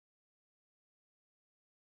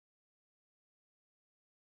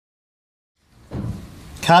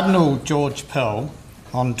Cardinal George Pell,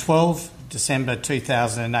 on 12 December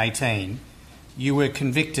 2018, you were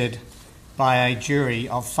convicted by a jury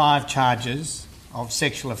of 5 charges of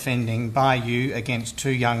sexual offending by you against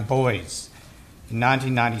 2 young boys in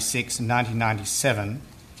 1996 and 1997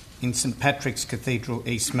 in St Patrick's Cathedral,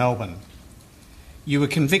 East Melbourne. You were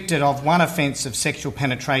convicted of 1 offence of sexual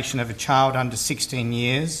penetration of a child under 16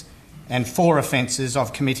 years and 4 offences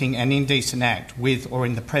of committing an indecent act with or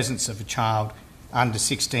in the presence of a child under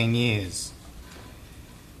 16 years.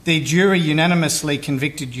 The jury unanimously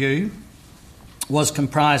convicted you was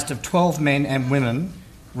comprised of 12 men and women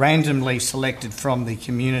randomly selected from the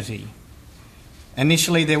community.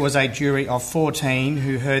 Initially, there was a jury of 14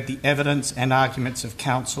 who heard the evidence and arguments of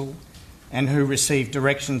counsel and who received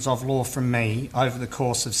directions of law from me over the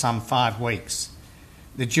course of some 5 weeks.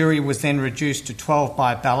 The jury was then reduced to 12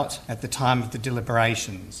 by ballot at the time of the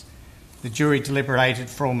deliberations. The jury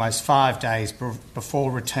deliberated for almost 5 days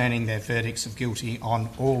before returning their verdicts of guilty on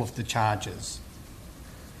all of the charges.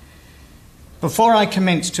 Before I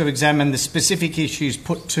commence to examine the specific issues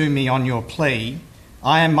put to me on your plea,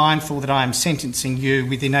 I am mindful that I am sentencing you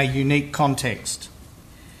within a unique context.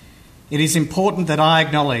 It is important that I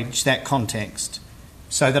acknowledge that context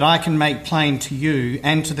so that I can make plain to you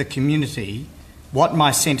and to the community what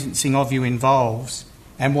my sentencing of you involves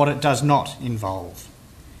and what it does not involve.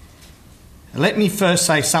 Let me first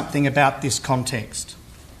say something about this context.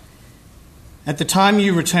 At the time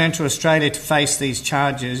you returned to Australia to face these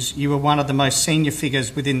charges, you were one of the most senior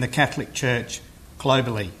figures within the Catholic Church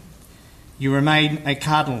globally. You remain a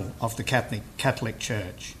cardinal of the Catholic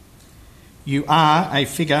Church. You are a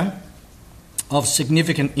figure of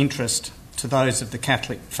significant interest to those of the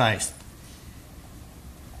Catholic faith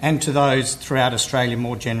and to those throughout Australia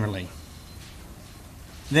more generally.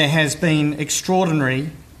 There has been extraordinary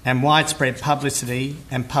and widespread publicity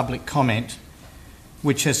and public comment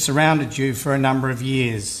which has surrounded you for a number of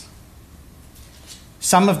years.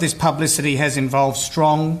 Some of this publicity has involved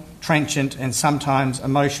strong, trenchant and sometimes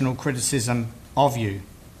emotional criticism of you.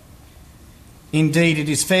 Indeed, it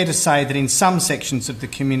is fair to say that in some sections of the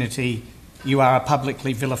community you are a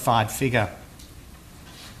publicly vilified figure.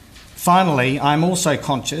 Finally, I am also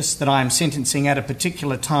conscious that I am sentencing at a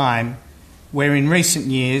particular time where in recent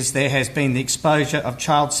years there has been the exposure of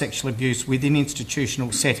child sexual abuse within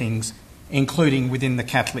institutional settings, including within the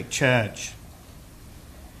Catholic Church.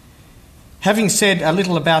 Having said a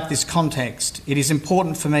little about this context, it is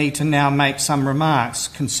important for me to now make some remarks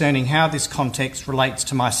concerning how this context relates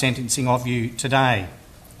to my sentencing of you today.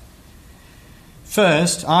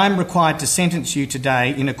 First, I am required to sentence you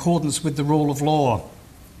today in accordance with the rule of law.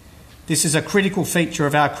 This is a critical feature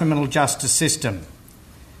of our criminal justice system.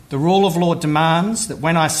 The rule of law demands that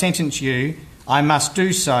when I sentence you, I must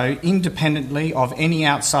do so independently of any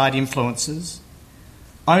outside influences,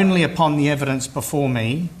 only upon the evidence before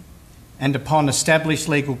me, and upon established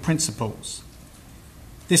legal principles.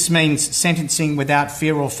 This means sentencing without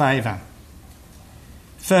fear or favour.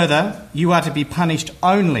 Further, you are to be punished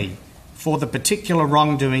only for the particular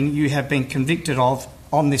wrongdoing you have been convicted of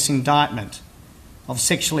on this indictment of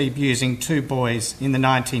sexually abusing 2 boys in the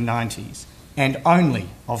 1990s, and only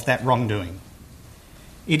of that wrongdoing.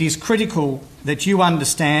 It is critical that you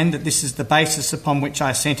understand that this is the basis upon which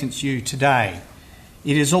I sentence you today.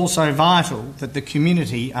 It is also vital that the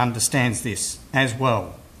community understands this as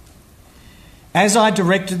well. As I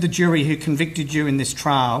directed the jury who convicted you in this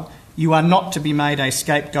trial, you are not to be made a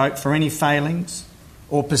scapegoat for any failings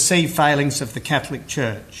or perceived failings of the Catholic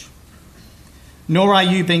Church. Nor are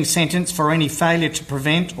you being sentenced for any failure to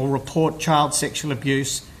prevent or report child sexual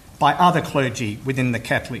abuse by other clergy within the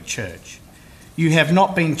Catholic Church. You have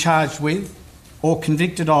not been charged with or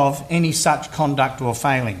convicted of any such conduct or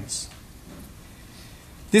failings.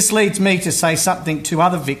 This leads me to say something to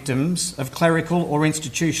other victims of clerical or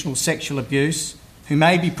institutional sexual abuse who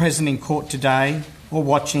may be present in court today or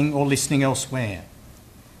watching or listening elsewhere.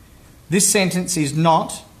 This sentence is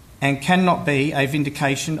not and cannot be a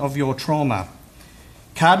vindication of your trauma.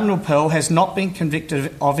 Cardinal Pell has not been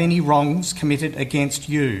convicted of any wrongs committed against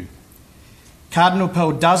you. Cardinal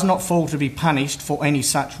Pell does not fall to be punished for any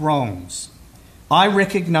such wrongs. I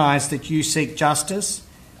recognise that you seek justice,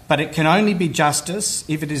 but it can only be justice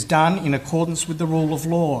if it is done in accordance with the rule of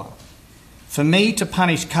law. For me to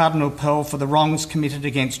punish Cardinal Pell for the wrongs committed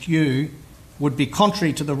against you would be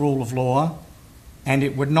contrary to the rule of law, and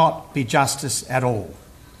it would not be justice at all.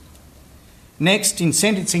 Next, in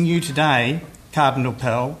sentencing you today, Cardinal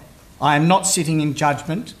Pell, I am not sitting in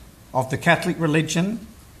judgment of the Catholic religion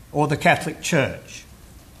or the Catholic Church.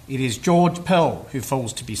 It is George Pell who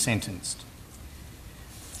falls to be sentenced.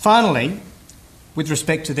 Finally, with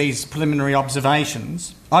respect to these preliminary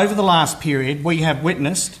observations. Over the last period, we have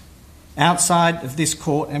witnessed, outside of this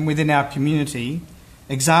court and within our community,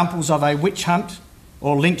 examples of a witch hunt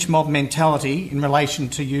or lynch mob mentality in relation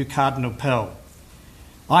to you, Cardinal Pell.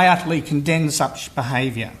 I utterly condemn such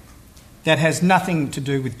behaviour. That has nothing to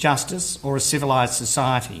do with justice or a civilised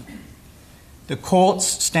society. The courts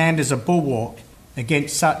stand as a bulwark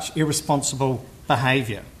against such irresponsible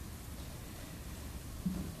behaviour.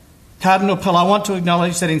 Cardinal Pell, I want to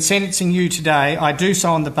acknowledge that in sentencing you today, I do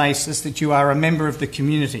so on the basis that you are a member of the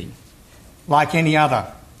community, like any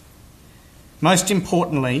other. Most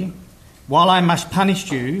importantly, while I must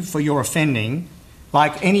punish you for your offending,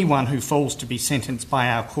 like anyone who falls to be sentenced by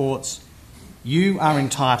our courts, you are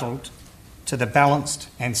entitled to the balanced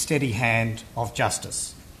and steady hand of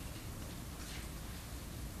justice.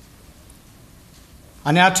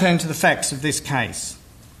 I now turn to the facts of this case.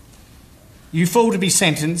 You fall to be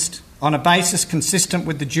sentenced on a basis consistent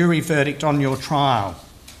with the jury verdict on your trial.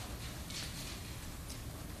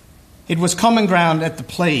 It was common ground at the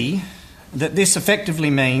plea that this effectively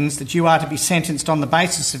means that you are to be sentenced on the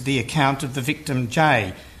basis of the account of the victim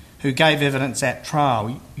J, who gave evidence at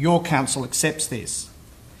trial. Your counsel accepts this.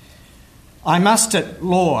 I must at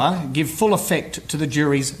law give full effect to the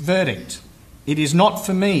jury's verdict. It is not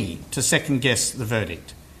for me to second guess the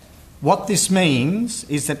verdict. What this means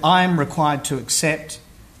is that I am required to accept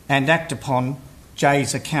and act upon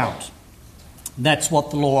J's account. That's what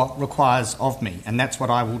the law requires of me, and that's what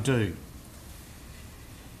I will do.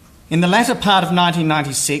 In the latter part of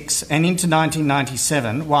 1996 and into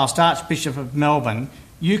 1997, whilst Archbishop of Melbourne,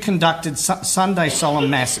 you conducted Sunday solemn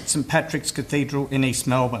Mass at St Patrick's Cathedral in East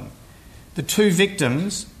Melbourne. The two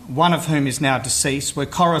victims, one of whom is now deceased, were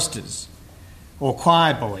choristers, or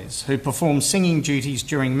choir boys, who performed singing duties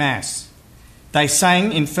during Mass. They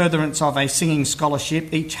sang in furtherance of a singing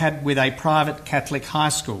scholarship each had with a private Catholic high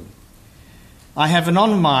school. I have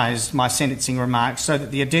anonymised my sentencing remarks so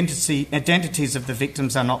that the identities of the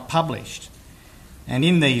victims are not published. And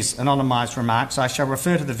in these anonymised remarks, I shall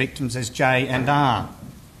refer to the victims as J and R.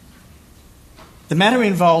 The matter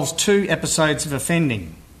involves two episodes of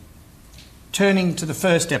offending. Turning to the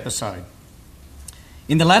first episode.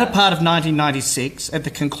 In the latter part of 1996, at the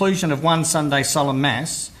conclusion of one Sunday solemn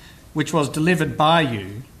Mass, which was delivered by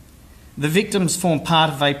you, the victims formed part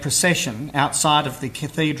of a procession outside of the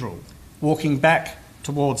cathedral, walking back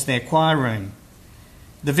towards their choir room.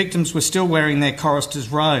 The victims were still wearing their choristers'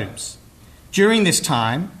 robes. During this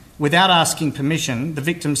time, without asking permission, the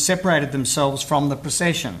victims separated themselves from the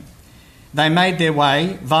procession. They made their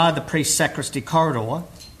way via the priest's sacristy corridor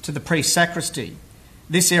to the priest's sacristy.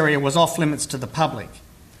 This area was off limits to the public.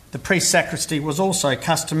 The priest's sacristy was also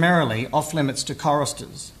customarily off limits to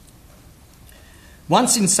choristers.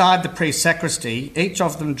 Once inside the priest's sacristy, each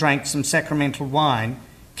of them drank some sacramental wine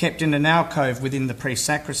kept in an alcove within the priest's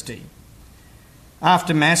sacristy.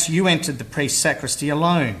 After Mass, you entered the priest's sacristy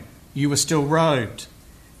alone. You were still robed.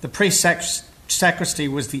 The priest's sacristy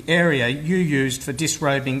was the area you used for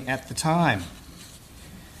disrobing at the time.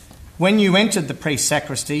 When you entered the priest's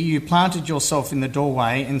sacristy, you planted yourself in the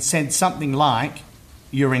doorway and said something like,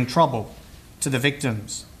 "You're in trouble," to the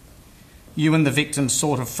victims. You and the victims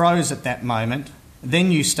sort of froze at that moment.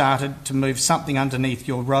 Then you started to move something underneath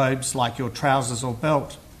your robes, like your trousers or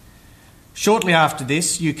belt. Shortly after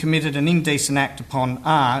this, you committed an indecent act upon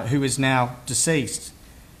R, who is now deceased.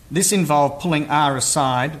 This involved pulling R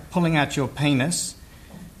aside, pulling out your penis,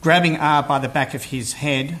 grabbing R by the back of his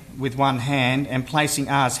head with one hand and placing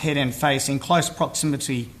R's head and face in close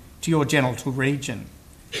proximity to your genital region.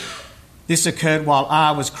 This occurred while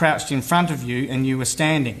R was crouched in front of you and you were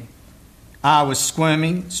standing. R was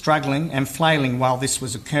squirming, struggling and flailing while this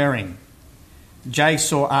was occurring. J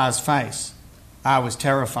saw R's face. R was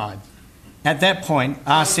terrified. At that point,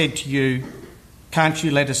 R said to you, "Can't you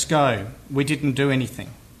let us go? We didn't do anything."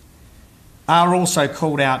 R also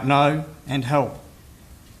called out no and help.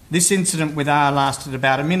 This incident with R lasted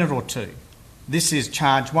about a minute or two. This is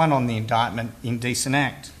charge 1 on the indictment, indecent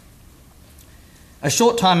act. A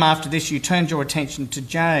short time after this, you turned your attention to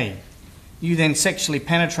J. You then sexually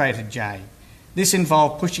penetrated J. This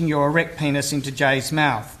involved pushing your erect penis into J's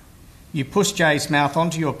mouth. You pushed J's mouth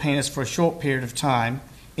onto your penis for a short period of time,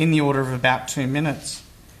 in the order of about 2 minutes.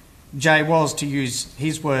 J was, to use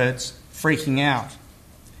his words, freaking out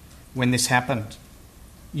when this happened.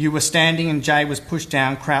 You were standing and J was pushed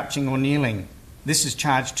down, crouching or kneeling. This is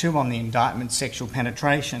charge 2 on the indictment, sexual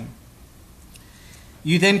penetration.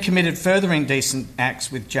 You then committed further indecent acts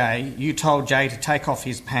with J. You told J to take off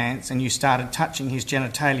his pants and you started touching his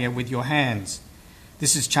genitalia with your hands.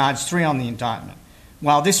 This is charge 3 on the indictment,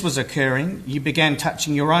 While this was occurring, you began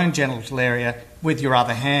touching your own genital area with your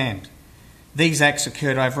other hand. These acts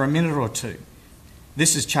occurred over a minute or two.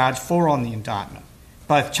 This is charge 4 on the indictment.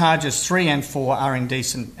 Both charges 3 and 4 are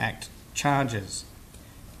indecent act charges.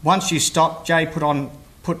 Once you stopped, Jay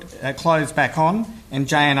put clothes back on and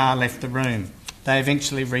Jay and R left the room. They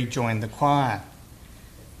eventually rejoined the choir.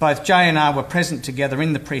 Both Jay and R were present together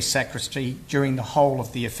in the priest's sacristy during the whole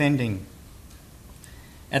of the offending.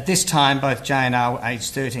 At this time, both Jay and R were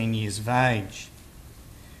aged 13 years of age.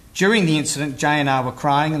 During the incident, Jay and R were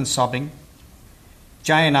crying and sobbing.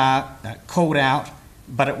 Jay and R called out,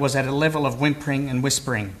 but it was at a level of whimpering and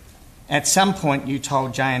whispering. At some point, you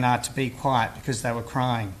told Jay and R to be quiet because they were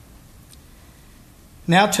crying.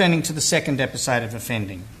 Now turning to the second episode of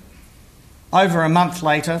offending. Over a month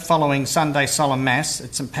later, following Sunday Solemn Mass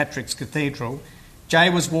at St Patrick's Cathedral, Jay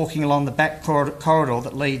was walking along the back corridor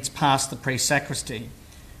that leads past the priest's sacristy.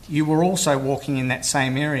 You were also walking in that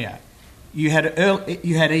same area. You had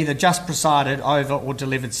either just presided over or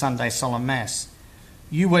delivered Sunday Solemn Mass.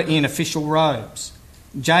 You were in official robes.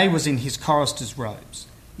 Jay was in his chorister's robes.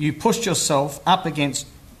 You pushed yourself up against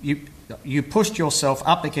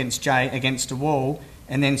Jay against a wall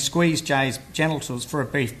and then squeezed Jay's genitals for a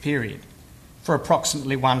brief period, for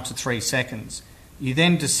approximately 1 to 3 seconds. You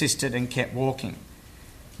then desisted and kept walking.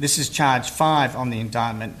 This is charge 5 on the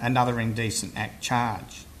indictment, another indecent act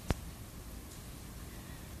charge.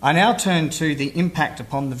 I now turn to the impact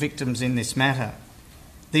upon the victims in this matter.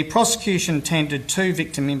 The prosecution tendered 2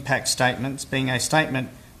 victim impact statements, being a statement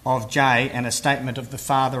of J and a statement of the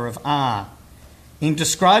father of R. In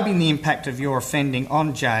describing the impact of your offending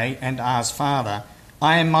on J and R's father,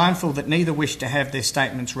 I am mindful that neither wish to have their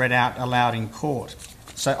statements read out aloud in court,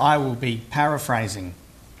 so I will be paraphrasing.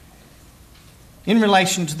 In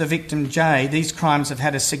relation to the victim J, these crimes have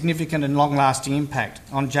had a significant and long-lasting impact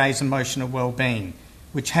on J's emotional well-being,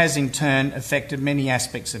 which has in turn affected many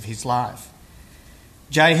aspects of his life.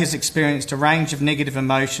 Jay has experienced a range of negative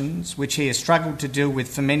emotions which he has struggled to deal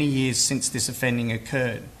with for many years since this offending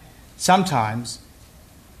occurred. Sometimes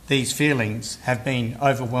these feelings have been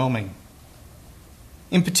overwhelming.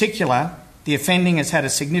 In particular, the offending has had a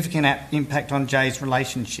significant impact on Jay's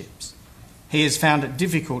relationships. He has found it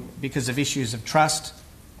difficult because of issues of trust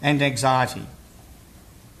and anxiety.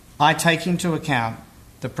 I take into account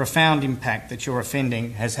the profound impact that your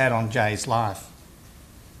offending has had on Jay's life.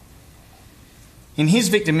 In his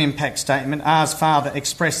victim impact statement, R's father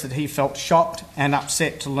expressed that he felt shocked and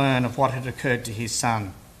upset to learn of what had occurred to his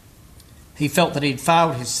son. He felt that he'd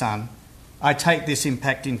failed his son. I take this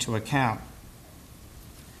impact into account.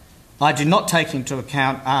 I do not take into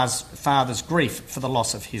account R's father's grief for the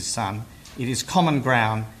loss of his son. It is common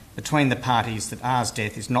ground between the parties that R's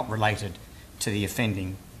death is not related to the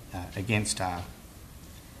offending against R.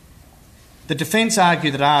 The defence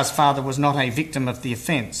argued that R's father was not a victim of the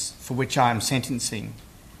offence for which I am sentencing,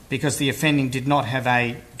 because the offending did not have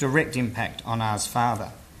a direct impact on R's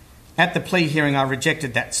father. At the plea hearing, I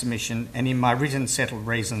rejected that submission, and in my written settled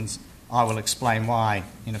reasons, I will explain why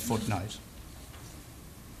in a footnote.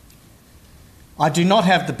 I do not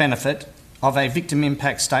have the benefit of a victim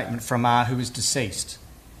impact statement from R who is deceased.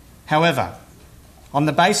 However, on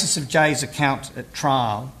the basis of Jay's account at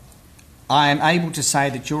trial, I am able to say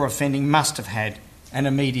that your offending must have had an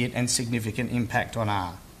immediate and significant impact on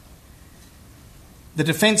R. The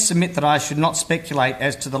defence submit that I should not speculate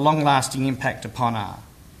as to the long-lasting impact upon R.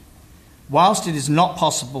 Whilst it is not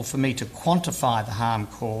possible for me to quantify the harm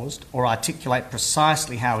caused or articulate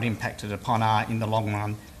precisely how it impacted upon R in the long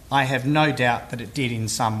run, I have no doubt that it did in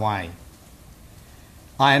some way.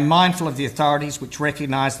 I am mindful of the authorities which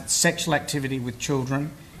recognise that sexual activity with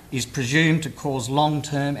children is presumed to cause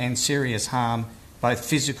long-term and serious harm, both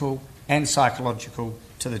physical and psychological,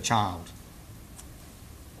 to the child.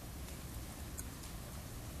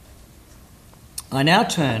 I now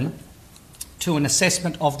turn to an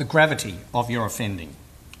assessment of the gravity of your offending.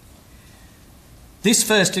 This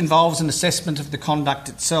first involves an assessment of the conduct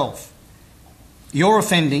itself. Your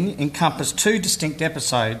offending encompassed 2 distinct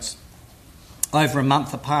episodes over a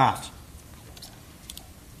month apart.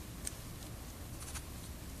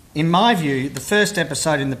 In my view, the first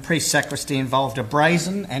episode in the priest's sacristy involved a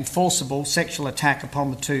brazen and forcible sexual attack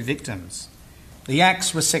upon the 2 victims. The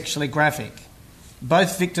acts were sexually graphic.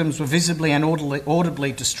 Both victims were visibly and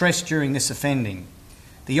audibly distressed during this offending.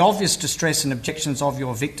 The obvious distress and objections of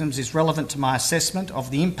your victims is relevant to my assessment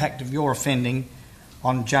of the impact of your offending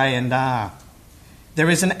on J and R. There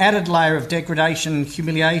is an added layer of degradation and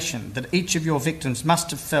humiliation that each of your victims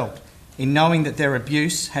must have felt in knowing that their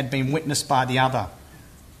abuse had been witnessed by the other.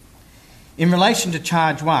 In relation to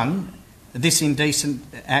charge 1, this indecent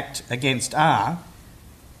act against R,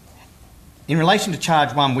 in relation to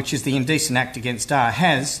charge 1, which is the indecent act against R,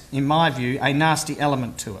 has, in my view, a nasty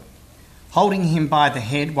element to it. Holding him by the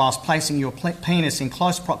head whilst placing your penis in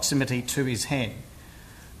close proximity to his head.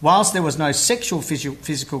 Whilst there was no sexual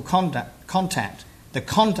physical contact, the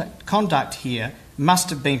conduct here must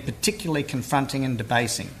have been particularly confronting and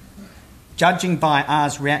debasing. Judging by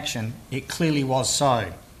R's reaction, it clearly was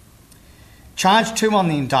so. Charge 2 on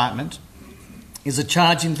the indictment is a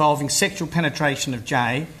charge involving sexual penetration of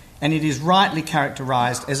J, and it is rightly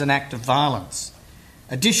characterised as an act of violence.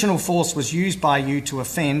 Additional force was used by you to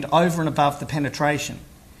offend over and above the penetration,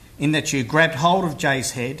 in that you grabbed hold of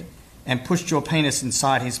J's head and pushed your penis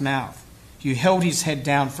inside his mouth. You held his head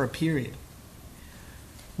down for a period.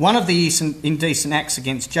 One of the indecent acts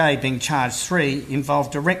against J, being charge 3,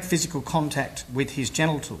 involved direct physical contact with his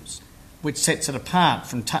genitals, which sets it apart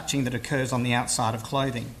from touching that occurs on the outside of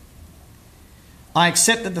clothing. I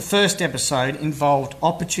accept that the first episode involved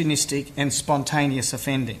opportunistic and spontaneous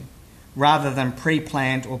offending, rather than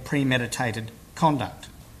pre-planned or premeditated conduct.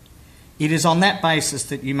 It is on that basis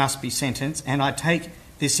that you must be sentenced, and I take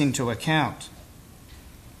this into account.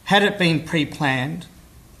 Had it been pre-planned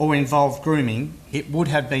or involved grooming, it would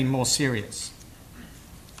have been more serious.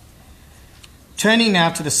 Turning now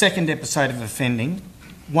to the second episode of offending,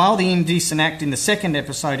 while the indecent act in the second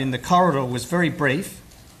episode in the corridor was very brief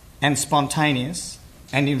and spontaneous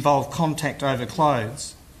and involved contact over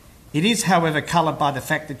clothes, it is, however, coloured by the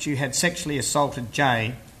fact that you had sexually assaulted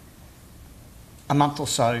J a month or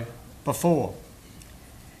so before.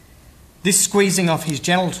 This squeezing of his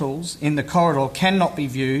genitals in the corridor cannot be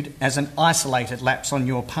viewed as an isolated lapse on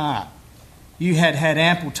your part. You had had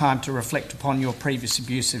ample time to reflect upon your previous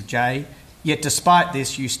abuse of J, yet despite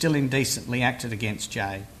this you still indecently acted against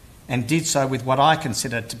J, and did so with what I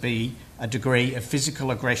consider to be a degree of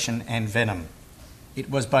physical aggression and venom. It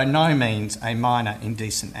was by no means a minor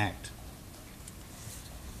indecent act.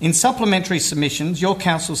 In supplementary submissions, your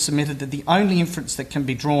counsel submitted that the only inference that can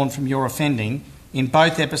be drawn from your offending in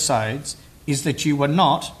both episodes is that you were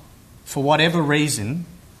not, for whatever reason,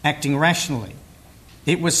 acting rationally.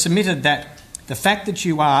 It was submitted that the fact that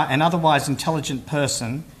you are an otherwise intelligent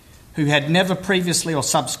person who had never previously or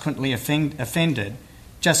subsequently offended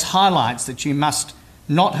just highlights that you must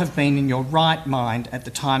not have been in your right mind at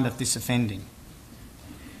the time of this offending.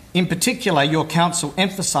 In particular, your counsel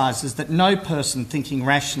emphasises that no person thinking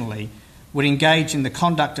rationally would engage in the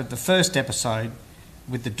conduct of the first episode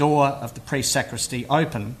with the door of the pre-sacristy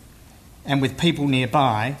open and with people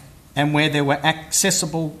nearby, and where there were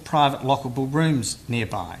accessible private lockable rooms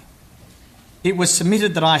nearby. It was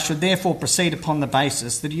submitted that I should therefore proceed upon the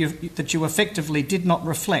basis that you effectively did not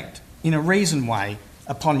reflect in a reasoned way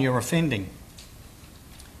upon your offending.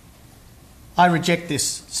 I reject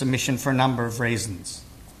this submission for a number of reasons.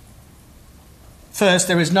 First,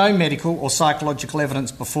 there is no medical or psychological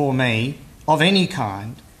evidence before me of any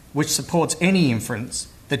kind which supports any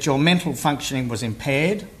inference that your mental functioning was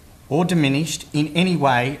impaired or diminished in any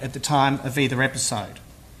way at the time of either episode.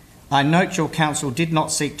 I note your counsel did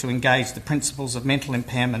not seek to engage the principles of mental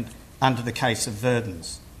impairment under the case of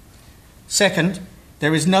Verdens. Second,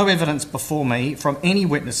 there is no evidence before me from any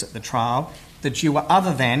witness at the trial that you were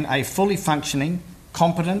other than a fully functioning,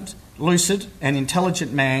 competent, lucid and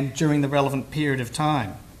intelligent man during the relevant period of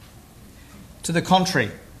time. To the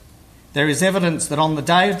contrary, there is evidence that on the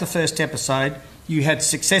day of the first episode you had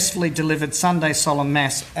successfully delivered Sunday Solemn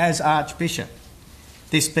Mass as Archbishop,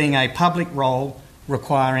 this being a public role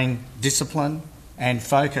requiring discipline and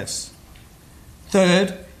focus.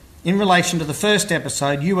 Third, in relation to the first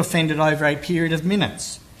episode, you offended over a period of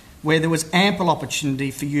minutes where there was ample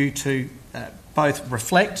opportunity for you to both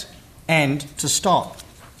reflect and to stop.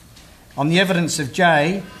 On the evidence of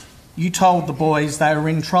Jay, you told the boys they were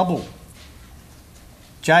in trouble.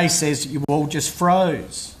 Jay says you all just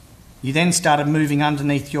froze. You then started moving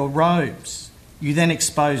underneath your robes. You then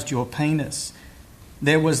exposed your penis.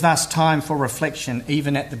 There was thus time for reflection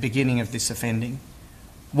even at the beginning of this offending.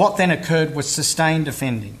 What then occurred was sustained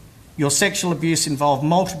offending. Your sexual abuse involved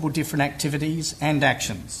multiple different activities and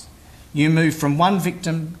actions. You moved from one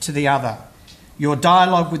victim to the other. Your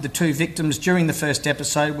dialogue with the two victims during the first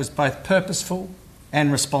episode was both purposeful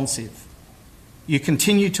and responsive. You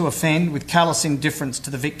continued to offend with callous indifference to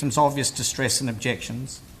the victim's obvious distress and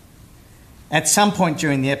objections. At some point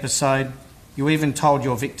during the episode, you even told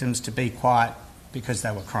your victims to be quiet because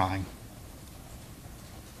they were crying.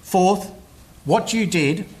 Fourth, what you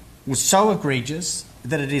did was so egregious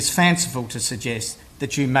that it is fanciful to suggest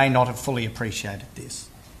that you may not have fully appreciated this.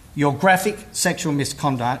 Your graphic sexual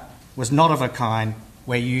misconduct was not of a kind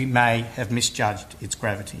where you may have misjudged its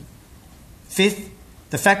gravity. Fifth,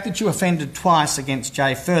 The fact that you offended twice against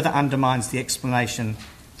Jay further undermines the explanation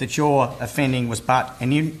that your offending was but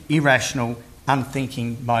an irrational,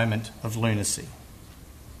 unthinking moment of lunacy.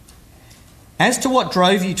 As to what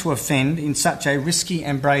drove you to offend in such a risky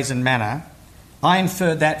and brazen manner, I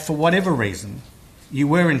infer that for whatever reason, you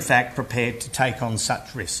were in fact prepared to take on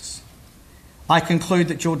such risks. I conclude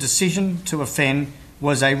that your decision to offend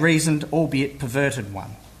was a reasoned, albeit perverted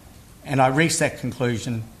one, and I reach that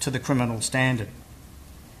conclusion to the criminal standard.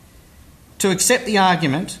 To accept the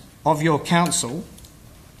argument of your counsel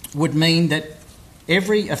would mean that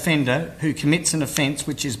every offender who commits an offence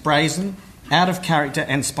which is brazen, out of character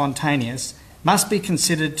and spontaneous must be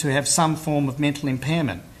considered to have some form of mental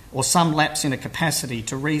impairment or some lapse in a capacity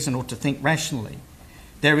to reason or to think rationally.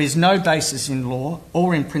 There is no basis in law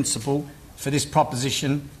or in principle for this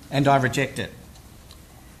proposition, and I reject it.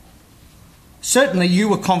 Certainly you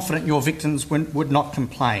were confident your victims would not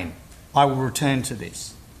complain. I will return to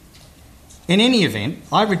this. In any event,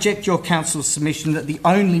 I reject your counsel's submission that the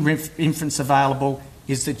only inference available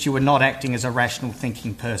is that you were not acting as a rational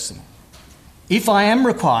thinking person. If I am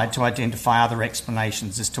required to identify other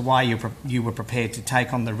explanations as to why you were prepared to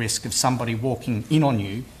take on the risk of somebody walking in on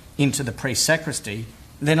you into the priest's sacristy,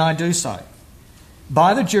 then I do so.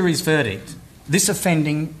 By the jury's verdict, this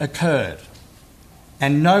offending occurred,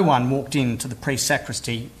 and no one walked into the priest's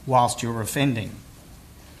sacristy whilst you were offending.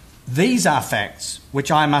 These are facts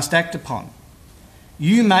which I must act upon.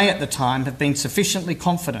 You may at the time have been sufficiently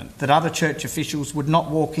confident that other church officials would not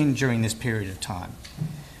walk in during this period of time.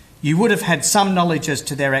 You would have had some knowledge as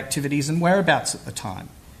to their activities and whereabouts at the time.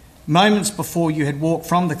 Moments before you had walked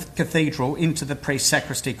from the cathedral into the priest's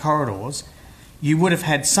sacristy corridors, you would have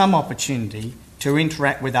had some opportunity to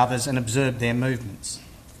interact with others and observe their movements.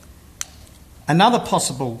 Another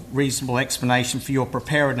possible reasonable explanation for your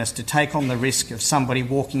preparedness to take on the risk of somebody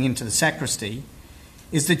walking into the sacristy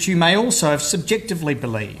is that you may also have subjectively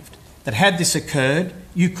believed that had this occurred,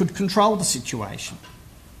 you could control the situation.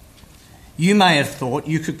 You may have thought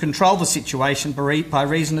you could control the situation by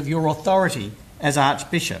reason of your authority as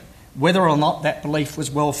archbishop, whether or not that belief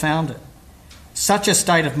was well-founded. Such a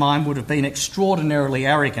state of mind would have been extraordinarily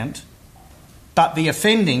arrogant, but the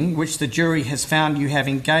offending which the jury has found you have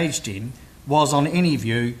engaged in was, on any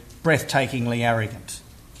view, breathtakingly arrogant.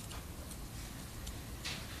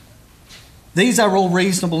 These are all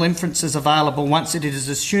reasonable inferences available once it is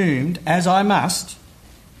assumed, as I must,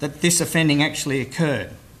 that this offending actually occurred.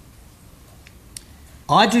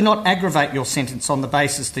 I do not aggravate your sentence on the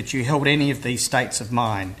basis that you held any of these states of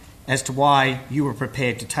mind as to why you were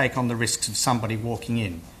prepared to take on the risks of somebody walking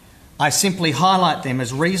in. I simply highlight them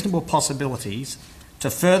as reasonable possibilities to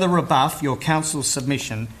further rebuff your counsel's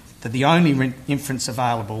submission that the only inference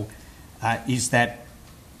available is that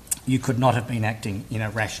you could not have been acting in a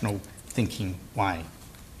rational thinking way.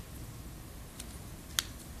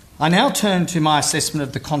 I now turn to my assessment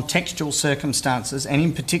of the contextual circumstances and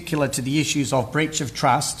in particular to the issues of breach of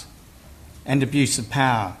trust and abuse of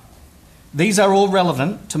power. These are all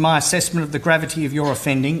relevant to my assessment of the gravity of your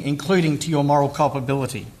offending, including to your moral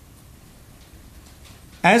culpability.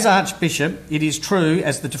 As Archbishop, it is true,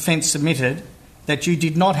 as the defence submitted, that you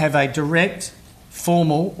did not have a direct,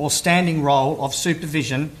 formal or standing role of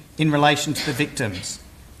supervision in relation to the victims,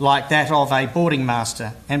 like that of a boarding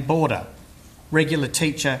master and boarder, regular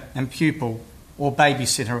teacher and pupil, or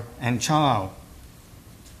babysitter and child.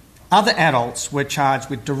 Other adults were charged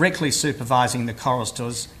with directly supervising the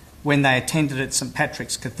choristers when they attended at St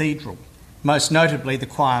Patrick's Cathedral, most notably the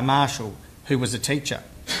choir marshal, who was a teacher.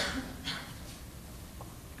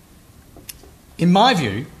 In my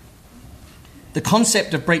view, the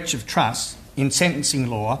concept of breach of trust in sentencing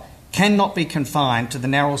law cannot be confined to the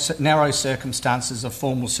narrow circumstances of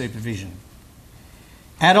formal supervision.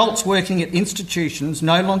 Adults working at institutions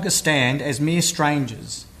no longer stand as mere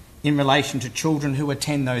strangers in relation to children who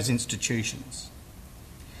attend those institutions.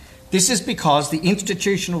 This is because the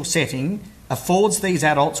institutional setting affords these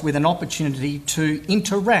adults with an opportunity to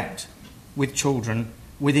interact with children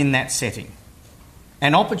within that setting,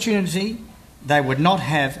 an opportunity they would not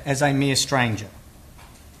have as a mere stranger.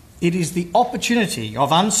 It is the opportunity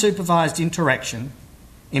of unsupervised interaction,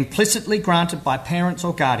 implicitly granted by parents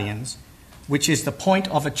or guardians, which is the point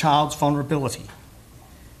of a child's vulnerability.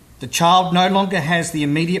 The child no longer has the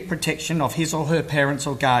immediate protection of his or her parents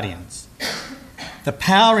or guardians. The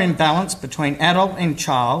power imbalance between adult and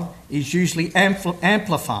child is usually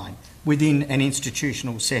amplified within an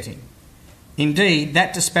institutional setting. Indeed,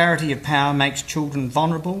 that disparity of power makes children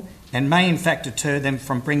vulnerable and may in fact deter them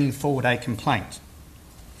from bringing forward a complaint.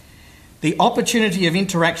 The opportunity of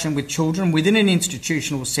interaction with children within an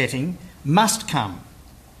institutional setting must come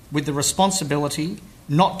with the responsibility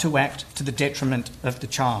not to act to the detriment of the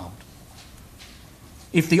child.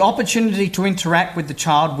 If the opportunity to interact with the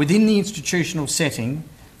child within the institutional setting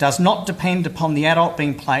does not depend upon the adult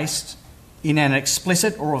being placed in an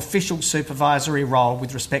explicit or official supervisory role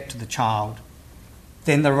with respect to the child,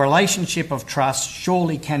 then the relationship of trust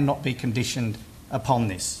surely cannot be conditioned upon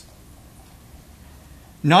this.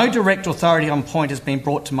 No direct authority on point has been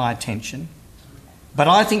brought to my attention, but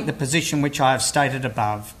I think the position which I have stated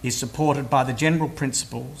above is supported by the general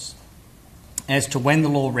principles as to when the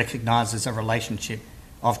law recognises a relationship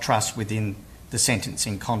of trust within the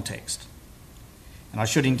sentencing context. And I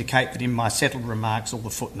should indicate that in my settled remarks all the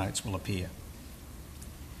footnotes will appear.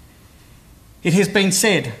 It has been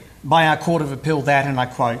said by our Court of Appeal that, and I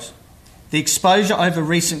quote, "The exposure over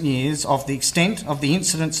recent years of the extent of the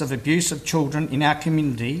incidence of abuse of children in our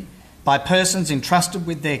community by persons entrusted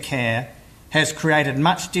with their care has created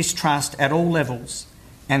much distrust at all levels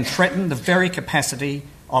and threatened the very capacity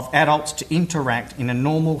of adults to interact in a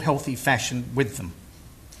normal, healthy fashion with them."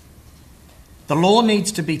 The law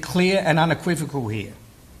needs to be clear and unequivocal here.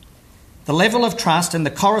 The level of trust and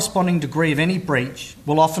the corresponding degree of any breach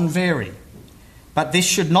will often vary, but this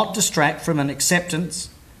should not distract from an acceptance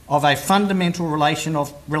of a fundamental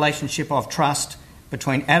relationship of trust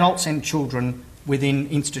between adults and children within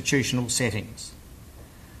institutional settings.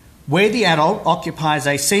 Where the adult occupies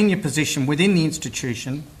a senior position within the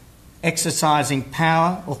institution, exercising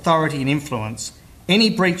power, authority and influence, any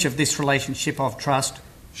breach of this relationship of trust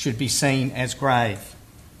should be seen as grave.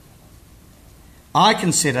 I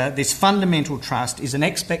consider this fundamental trust is an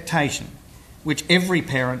expectation which every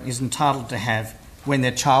parent is entitled to have when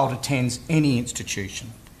their child attends any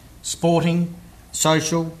institution: sporting,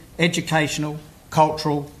 social, educational,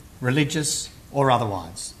 cultural, religious or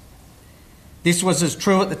otherwise. This was as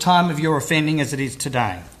true at the time of your offending as it is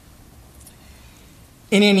today.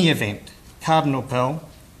 In any event, Cardinal Pell,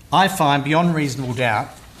 I find beyond reasonable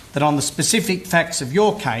doubt that on the specific facts of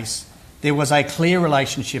your case, there was a clear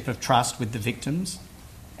relationship of trust with the victims,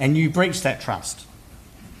 and you breached that trust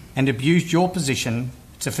and abused your position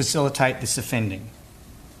to facilitate this offending.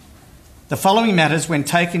 The following matters, when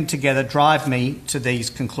taken together, drive me to these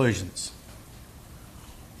conclusions.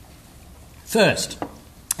 First,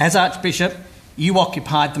 as Archbishop, you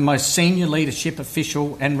occupied the most senior leadership,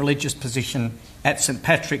 official and religious position at St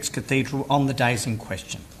Patrick's Cathedral on the days in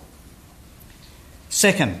question.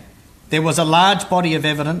 Second, there was a large body of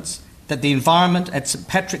evidence that the environment at St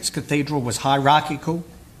Patrick's Cathedral was hierarchical,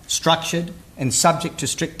 structured and subject to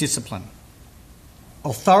strict discipline.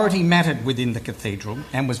 Authority mattered within the cathedral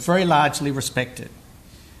and was very largely respected.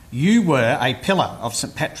 You were a pillar of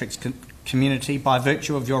St Patrick's community by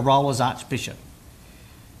virtue of your role as Archbishop.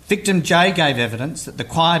 Victim J gave evidence that the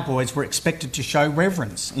choir boys were expected to show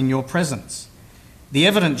reverence in your presence. The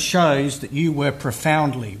evidence shows that you were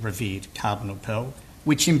profoundly revered, Cardinal Pell,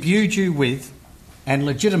 which imbued you with and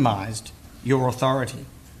legitimised your authority.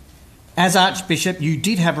 As Archbishop, you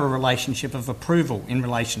did have a relationship of approval in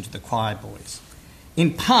relation to the choir boys.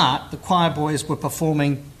 In part, the choir boys were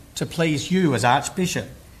performing to please you as Archbishop.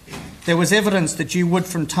 There was evidence that you would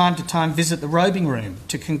from time to time visit the robing room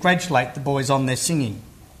to congratulate the boys on their singing.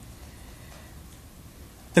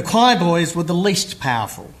 The choir boys were the least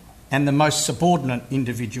powerful and the most subordinate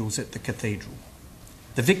individuals at the cathedral.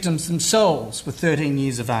 The victims themselves were 13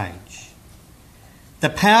 years of age. The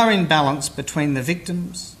power imbalance between the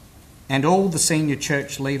victims and all the senior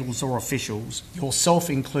church leaders or officials, yourself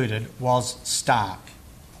included, was stark.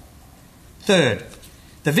 Third,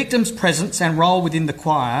 the victims' presence and role within the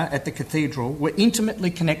choir at the cathedral were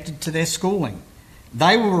intimately connected to their schooling.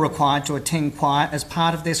 They were required to attend choir as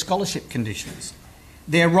part of their scholarship conditions.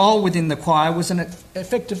 Their role within the choir was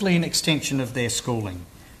effectively an extension of their schooling.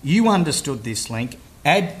 You understood this link,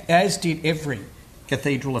 as did every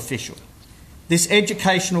cathedral official. This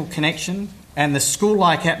educational connection and the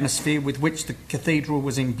school-like atmosphere with which the cathedral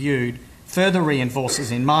was imbued further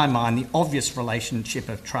reinforces in my mind the obvious relationship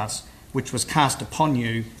of trust which was cast upon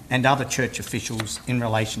you and other church officials in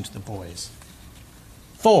relation to the boys.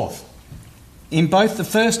 Fourth, in both the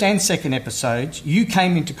first and second episodes, you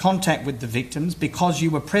came into contact with the victims because you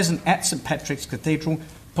were present at St Patrick's Cathedral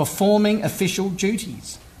performing official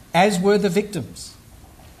duties, as were the victims.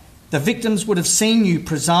 The victims would have seen you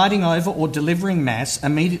presiding over or delivering Mass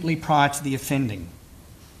immediately prior to the offending.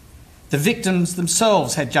 The victims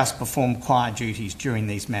themselves had just performed choir duties during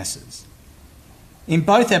these Masses. In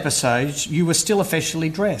both episodes, you were still officially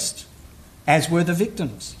dressed, as were the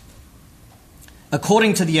victims.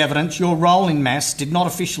 According to the evidence, your role in Mass did not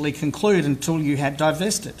officially conclude until you had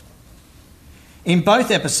divested. In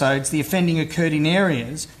both episodes, the offending occurred in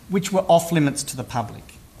areas which were off limits to the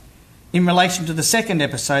public. In relation to the second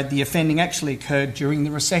episode, the offending actually occurred during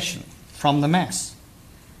the recession from the Mass.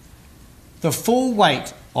 The full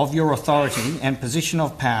weight of your authority and position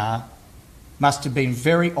of power must have been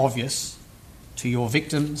very obvious to your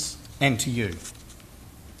victims and to you.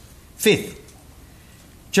 Fifth,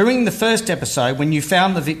 during the first episode, when you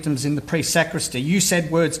found the victims in the pre-sacristy, you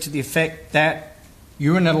said words to the effect that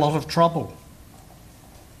you're in a lot of trouble.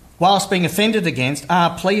 Whilst being offended against,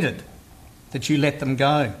 R pleaded that you let them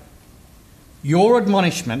go. Your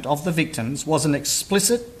admonishment of the victims was an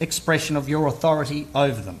explicit expression of your authority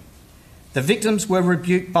over them. The victims were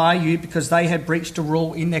rebuked by you because they had breached a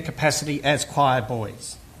rule in their capacity as choir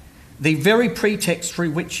boys. The very pretext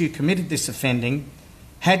through which you committed this offending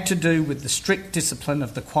had to do with the strict discipline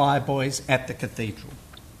of the choir boys at the cathedral.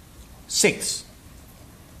 Sixth,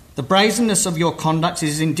 the brazenness of your conduct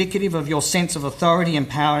is indicative of your sense of authority and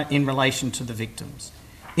power in relation to the victims.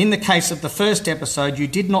 In the case of the first episode, you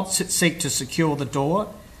did not seek to secure the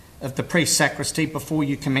door of the pre-sacristy before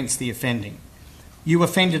you commenced the offending. You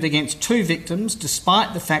offended against 2 victims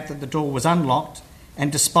despite the fact that the door was unlocked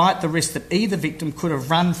and despite the risk that either victim could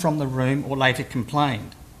have run from the room or later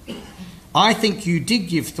complained. I think you did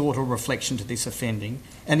give thought or reflection to this offending,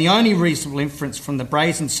 and the only reasonable inference from the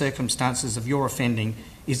brazen circumstances of your offending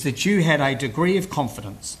is that you had a degree of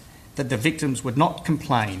confidence that the victims would not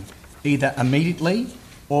complain, either immediately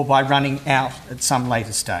or by running out at some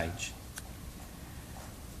later stage.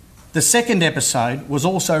 The second episode was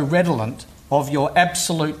also redolent of your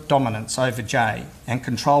absolute dominance over Jay and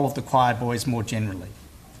control of the choir boys more generally.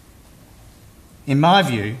 In my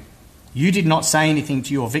view, you did not say anything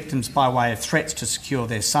to your victims by way of threats to secure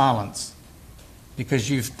their silence because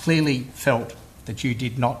you've clearly felt that you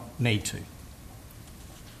did not need to.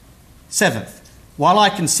 Seventh, while I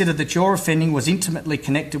consider that your offending was intimately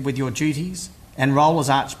connected with your duties and role as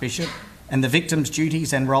archbishop and the victims'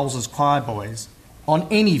 duties and roles as choir boys, on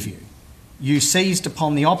any view, you seized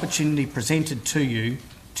upon the opportunity presented to you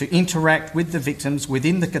to interact with the victims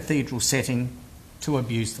within the cathedral setting to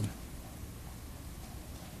abuse them.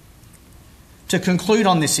 To conclude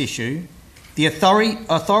on this issue, the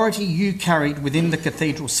authority you carried within the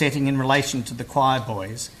cathedral setting in relation to the choir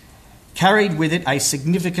boys carried with it a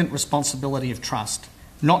significant responsibility of trust,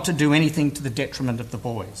 not to do anything to the detriment of the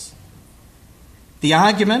boys. The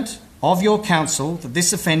argument of your counsel that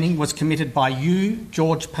this offending was committed by you,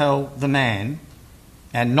 George Pell, the man,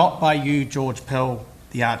 and not by you, George Pell,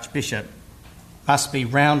 the archbishop, must be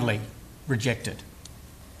roundly rejected.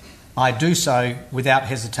 I do so without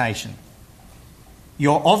hesitation.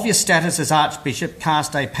 Your obvious status as archbishop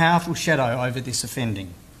cast a powerful shadow over this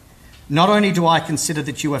offending. Not only do I consider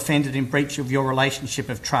that you offended in breach of your relationship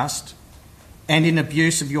of trust and in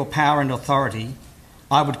abuse of your power and authority,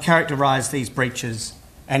 I would characterise these breaches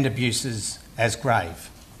and abuses as grave.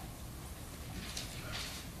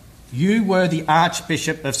 You were the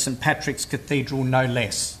Archbishop of St Patrick's Cathedral, no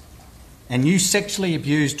less, and you sexually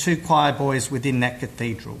abused 2 choir boys within that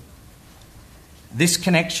cathedral. This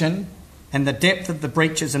connection and the depth of the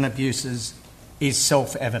breaches and abuses is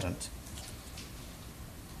self-evident.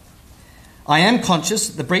 I am conscious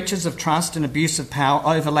that the breaches of trust and abuse of power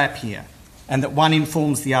overlap here, and that one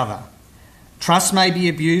informs the other. Trust may be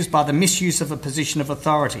abused by the misuse of a position of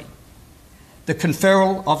authority. The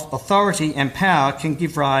conferral of authority and power can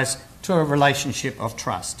give rise to a relationship of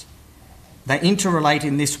trust. They interrelate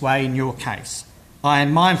in this way in your case. I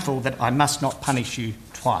am mindful that I must not punish you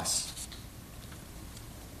twice.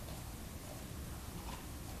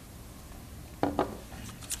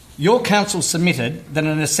 Your counsel submitted that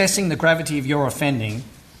in assessing the gravity of your offending,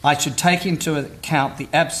 I should take into account the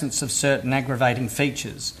absence of certain aggravating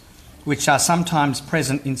features, which are sometimes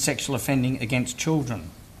present in sexual offending against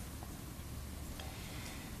children.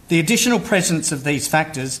 The additional presence of these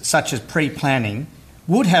factors, such as pre-planning,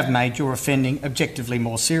 would have made your offending objectively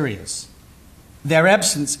more serious. Their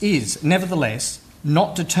absence is, nevertheless,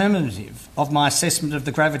 not determinative of my assessment of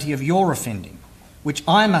the gravity of your offending, which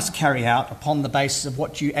I must carry out upon the basis of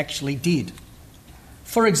what you actually did.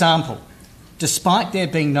 For example, despite there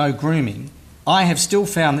being no grooming, I have still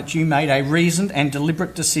found that you made a reasoned and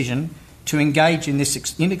deliberate decision to engage in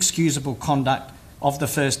this inexcusable conduct of the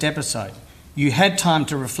first episode. You had time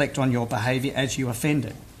to reflect on your behaviour as you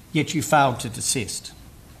offended, yet you failed to desist.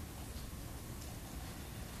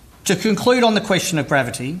 To conclude on the question of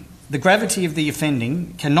gravity, the gravity of the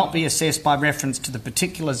offending cannot be assessed by reference to the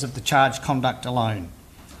particulars of the charged conduct alone.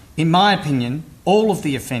 In my opinion, all of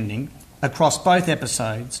the offending, across both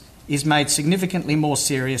episodes, is made significantly more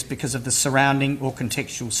serious because of the surrounding or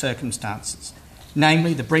contextual circumstances,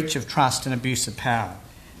 namely the breach of trust and abuse of power.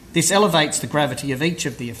 This elevates the gravity of each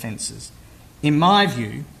of the offences. In my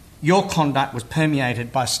view, Your conduct was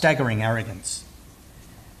permeated by staggering arrogance.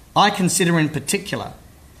 I consider in particular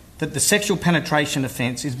that the sexual penetration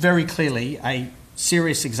offence is very clearly a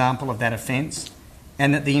serious example of that offence,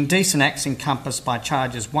 and that the indecent acts encompassed by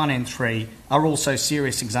charges 1 and 3 are also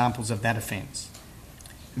serious examples of that offence.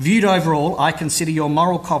 Viewed overall, I consider your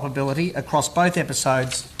moral culpability across both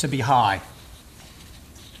episodes to be high.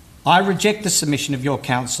 I reject the submission of your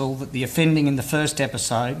counsel that the offending in the first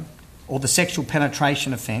episode, or the sexual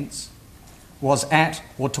penetration offence, was at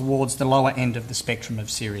or towards the lower end of the spectrum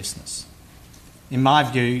of seriousness. In my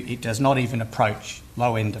view, it does not even approach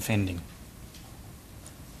low-end offending.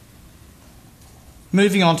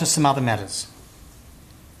 Moving on to some other matters.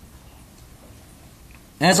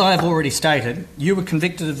 As I have already stated, you were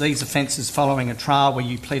convicted of these offences following a trial where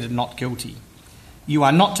you pleaded not guilty. You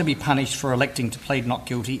are not to be punished for electing to plead not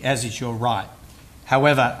guilty, as is your right.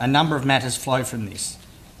 However, a number of matters flow from this.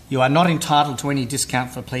 You are not entitled to any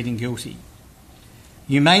discount for pleading guilty.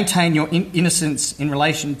 You maintain your innocence in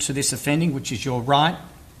relation to this offending, which is your right,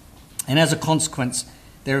 and as a consequence,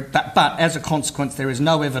 there is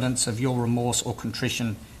no evidence of your remorse or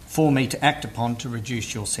contrition for me to act upon to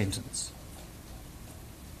reduce your sentence.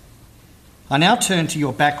 I now turn to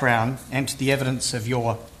your background and to the evidence of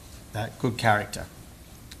your good character.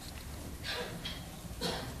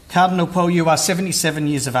 Cardinal Pell, you are 77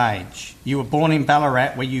 years of age. You were born in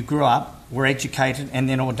Ballarat, where you grew up, were educated and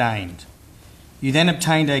then ordained. You then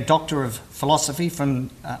obtained a Doctor of Philosophy from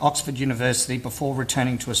Oxford University before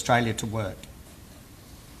returning to Australia to work.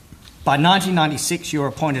 By 1996, you were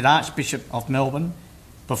appointed Archbishop of Melbourne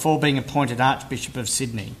before being appointed Archbishop of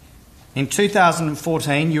Sydney. In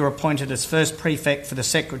 2014, you were appointed as first prefect for the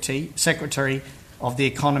Secretary of the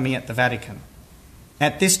Economy at the Vatican.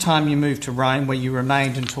 At this time, you moved to Rome, where you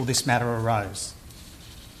remained until this matter arose.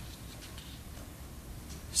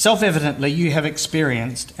 Self-evidently, you have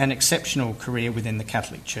experienced an exceptional career within the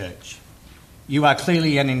Catholic Church. You are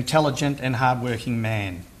clearly an intelligent and hard-working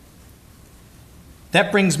man.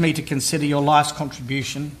 That brings me to consider your life's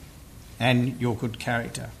contribution and your good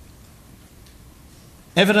character.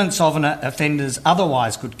 Evidence of an offender's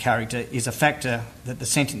otherwise good character is a factor that the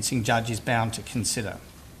sentencing judge is bound to consider.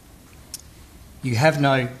 You have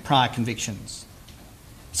no prior convictions.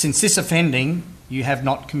 Since this offending, you have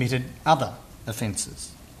not committed other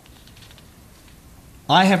offences.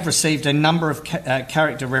 I have received a number of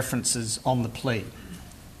character references on the plea.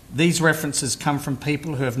 These references come from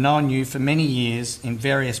people who have known you for many years in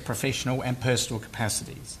various professional and personal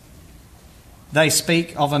capacities. They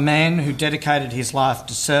speak of a man who dedicated his life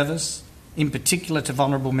to service, in particular to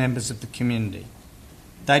vulnerable members of the community.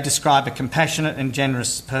 They describe a compassionate and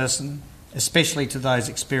generous person, especially to those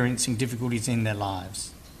experiencing difficulties in their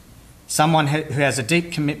lives. Someone who has a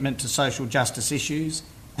deep commitment to social justice issues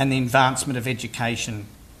and the advancement of education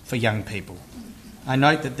for young people. I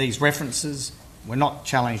note that these references were not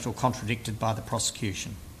challenged or contradicted by the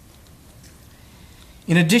prosecution.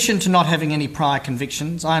 In addition to not having any prior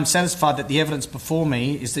convictions, I am satisfied that the evidence before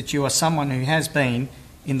me is that you are someone who has been,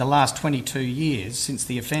 in the last 22 years since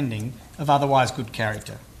the offending, of otherwise good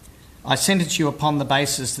character. I sentence you upon the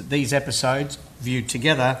basis that these episodes, viewed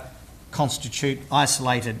together, constitute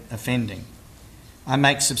isolated offending. I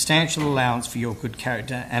make substantial allowance for your good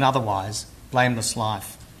character and otherwise blameless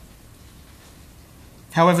life.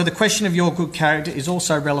 However, the question of your good character is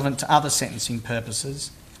also relevant to other sentencing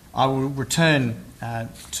purposes. I will return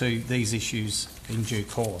to these issues in due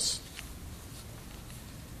course.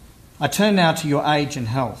 I turn now to your age and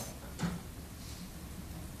health.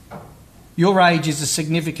 Your age is a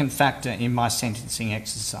significant factor in my sentencing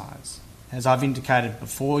exercise. As I've indicated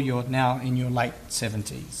before, you're now in your late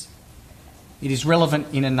 70s. It is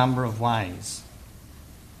relevant in a number of ways.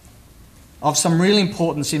 Of some real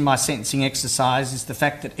importance in my sentencing exercise is the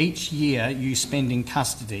fact that each year you spend in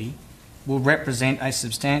custody will represent a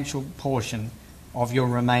substantial portion of your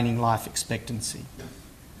remaining life expectancy.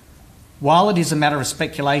 While it is a matter of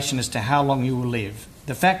speculation as to how long you will live,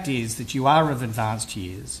 the fact is that you are of advanced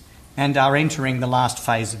years and are entering the last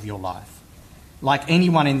phase of your life. Like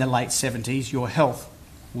anyone in the late 70s, your health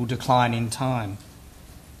will decline in time.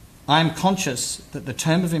 I am conscious that the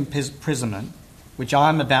term of imprisonment, which I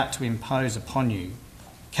am about to impose upon you,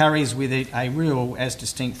 carries with it a real, as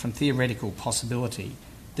distinct from theoretical, possibility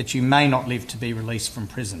that you may not live to be released from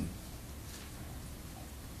prison.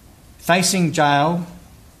 Facing jail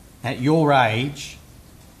at your age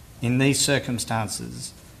in these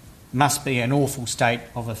circumstances must be an awful state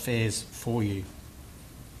of affairs for you.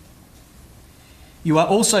 You are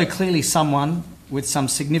also clearly someone with some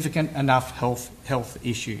significant enough health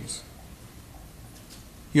issues.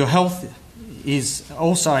 Your health is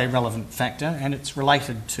also a relevant factor, and it's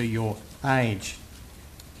related to your age.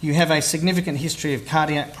 You have a significant history of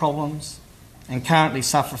cardiac problems and currently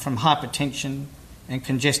suffer from hypertension and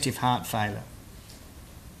congestive heart failure.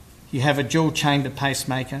 You have a dual-chamber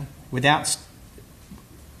pacemaker.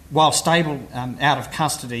 While stable out of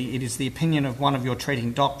custody, it is the opinion of one of your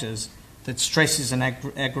treating doctors that stress is an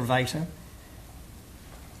aggravator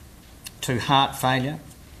to heart failure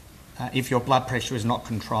if your blood pressure is not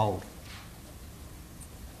controlled.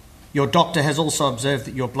 Your doctor has also observed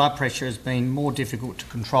that your blood pressure has been more difficult to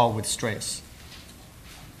control with stress.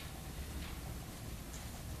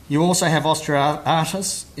 You also have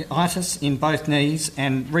osteoarthritis in both knees,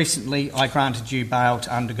 and recently I granted you bail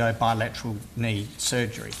to undergo bilateral knee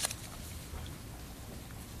surgery.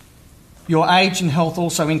 Your age and health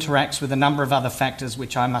also interacts with a number of other factors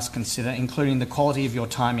which I must consider, including the quality of your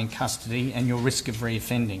time in custody and your risk of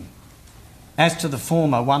reoffending. As to the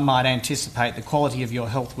former, one might anticipate the quality of your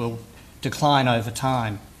health will decline over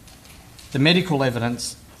time. The medical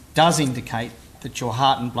evidence does indicate that your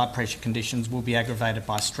heart and blood pressure conditions will be aggravated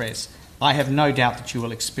by stress. I have no doubt that you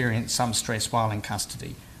will experience some stress while in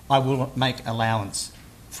custody. I will make allowance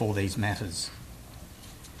for these matters.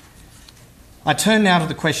 I turn now to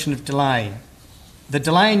the question of delay. The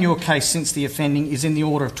delay in your case since the offending is in the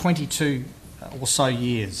order of 22 or so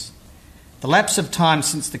years. The lapse of time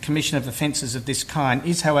since the commission of offences of this kind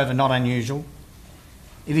is, however, not unusual.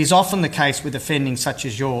 It is often the case with offending such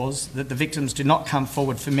as yours that the victims do not come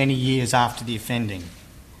forward for many years after the offending.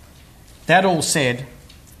 That all said,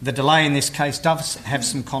 the delay in this case does have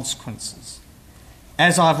some consequences.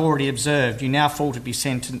 As I've already observed, you now fall to be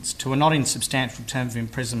sentenced to a not insubstantial term of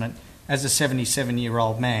imprisonment as a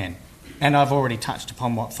 77-year-old man, and I've already touched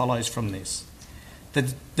upon what follows from this.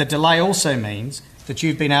 The delay also means that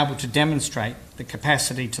you've been able to demonstrate the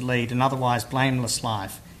capacity to lead an otherwise blameless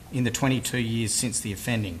life in the 22 years since the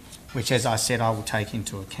offending, which, as I said, I will take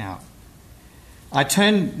into account. I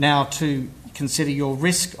turn now to consider your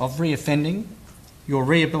risk of reoffending, your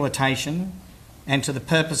rehabilitation, and to the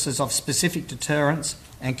purposes of specific deterrence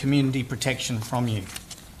and community protection from you.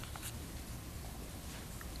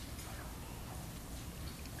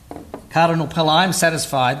 Cardinal Pell, I am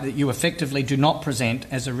satisfied that you effectively do not present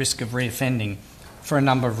as a risk of reoffending for a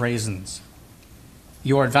number of reasons.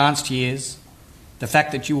 Your advanced years, the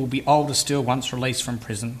fact that you will be older still once released from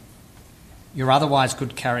prison, your otherwise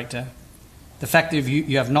good character, the fact that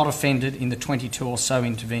you have not offended in the 22 or so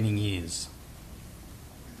intervening years.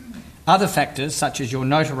 Other factors, such as your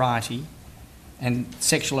notoriety and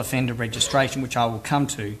sexual offender registration, which I will come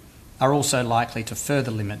to, are also likely to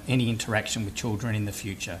further limit any interaction with children in the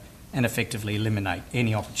future and effectively eliminate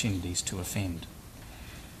any opportunities to offend.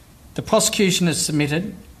 The prosecution has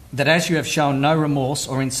submitted that as you have shown no remorse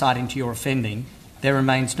or insight into your offending, there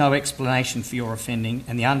remains no explanation for your offending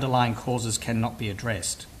and the underlying causes cannot be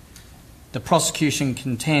addressed. The prosecution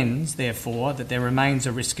contends, therefore, that there remains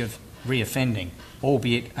a risk of reoffending,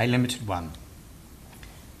 albeit a limited one.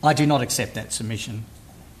 I do not accept that submission.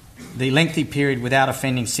 The lengthy period without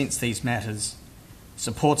offending since these matters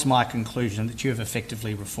supports my conclusion that you have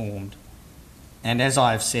effectively reformed. And as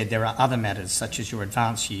I have said, there are other matters, such as your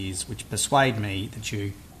advanced years, which persuade me that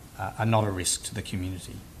you are not a risk to the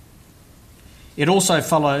community. It also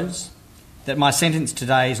follows that my sentence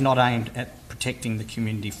today is not aimed at protecting the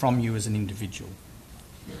community from you as an individual.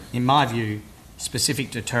 In my view, specific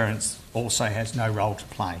deterrence also has no role to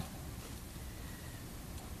play.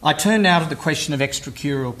 I turn now to the question of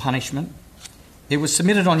extracurricular punishment. It was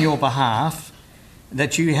submitted on your behalf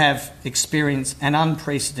that you have experienced an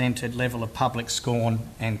unprecedented level of public scorn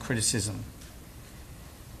and criticism.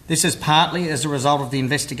 This is partly as a result of the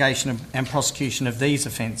investigation and prosecution of these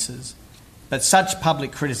offences, but such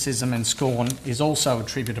public criticism and scorn is also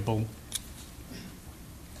attributable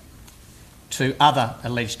to other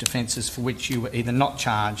alleged offences for which you were either not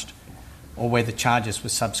charged or where the charges were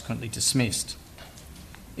subsequently dismissed.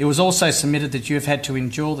 It was also submitted that you have had to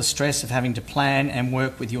endure the stress of having to plan and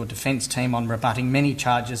work with your defence team on rebutting many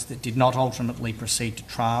charges that did not ultimately proceed to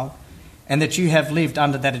trial, and that you have lived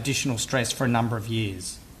under that additional stress for a number of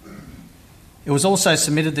years. It was also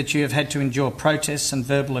submitted that you have had to endure protests and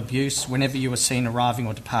verbal abuse whenever you were seen arriving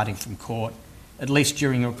or departing from court, at least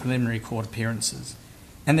during your preliminary court appearances,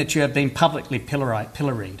 and that you have been publicly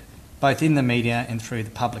pilloried, both in the media and through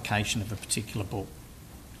the publication of a particular book.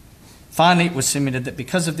 Finally, it was submitted that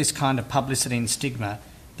because of this kind of publicity and stigma,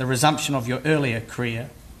 the resumption of your earlier career,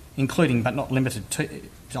 including but not limited to...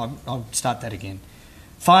 I'll start that again.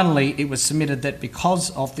 Finally, it was submitted that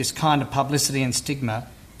because of this kind of publicity and stigma,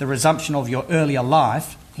 the resumption of your earlier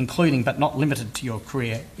life, including but not limited to your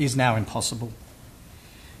career, is now impossible.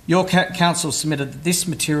 Your counsel submitted that this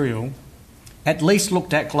material, at least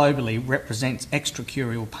looked at globally, represents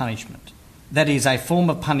extracurrial punishment. That is, a form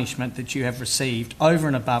of punishment that you have received over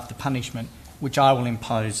and above the punishment which I will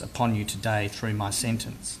impose upon you today through my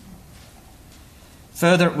sentence.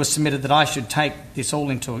 Further, it was submitted that I should take this all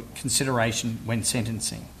into consideration when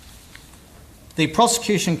sentencing. The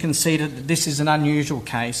prosecution conceded that this is an unusual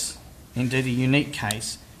case, indeed a unique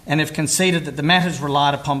case, and have conceded that the matters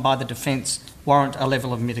relied upon by the defence warrant a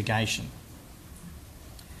level of mitigation.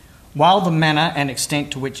 While the manner and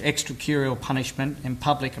extent to which extracurrial punishment and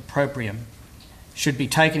public opprobrium should be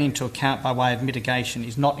taken into account by way of mitigation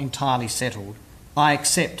is not entirely settled, I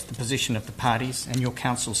accept the position of the parties and your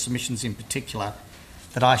counsel's submissions in particular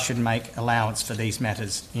that I should make allowance for these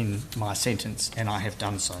matters in my sentence, and I have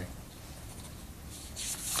done so.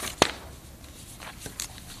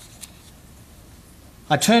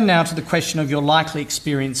 I turn now to the question of your likely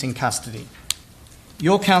experience in custody.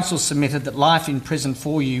 Your counsel submitted that life in prison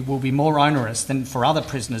for you will be more onerous than for other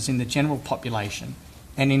prisoners in the general population,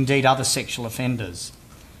 and indeed other sexual offenders,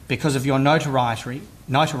 because of your notoriety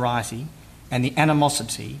and the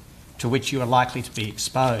animosity to which you are likely to be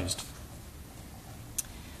exposed.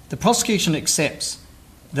 The prosecution accepts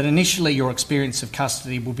that initially your experience of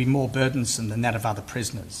custody will be more burdensome than that of other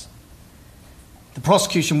prisoners. The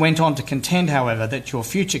prosecution went on to contend, however, that your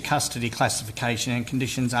future custody classification and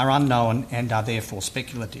conditions are unknown and are therefore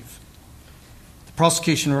speculative. The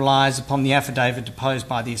prosecution relies upon the affidavit deposed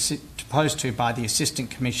to by the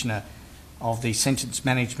Assistant Commissioner of the Sentence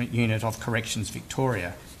Management Unit of Corrections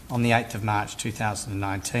Victoria on the 8th of March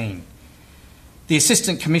 2019. The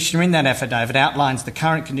Assistant Commissioner in that affidavit outlines the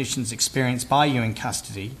current conditions experienced by you in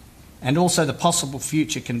custody and also the possible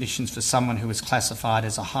future conditions for someone who is classified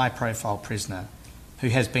as a high-profile prisoner who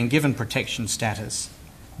has been given protection status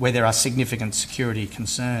where there are significant security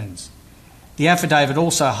concerns. The affidavit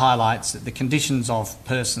also highlights that the conditions of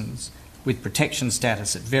persons with protection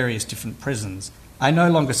status at various different prisons are no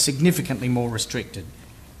longer significantly more restricted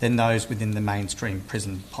than those within the mainstream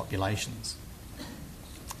prison populations.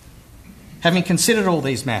 Having considered all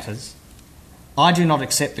these matters, I do not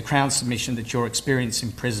accept the Crown's submission that your experience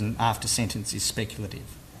in prison after sentence is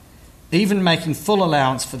speculative. Even making full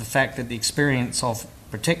allowance for the fact that the experience of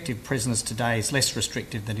protective prisoners today is less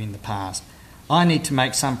restrictive than in the past, I need to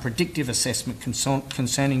make some predictive assessment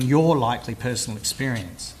concerning your likely personal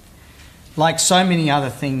experience. Like so many other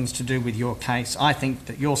things to do with your case, I think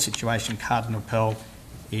that your situation, Cardinal Pell,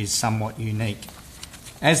 is somewhat unique.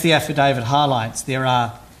 As the affidavit highlights, there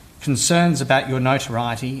are concerns about your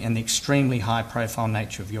notoriety and the extremely high-profile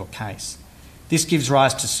nature of your case. This gives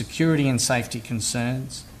rise to security and safety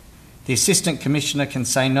concerns. The Assistant Commissioner can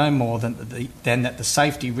say no more than that the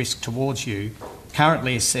safety risk towards you,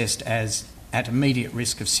 currently assessed as at immediate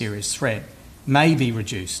risk of serious threat, may be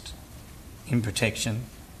reduced in protection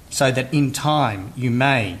so that in time you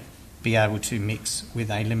may be able to mix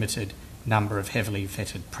with a limited number of heavily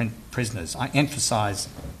vetted prisoners. I emphasise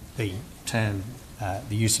the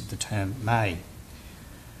use of the term may.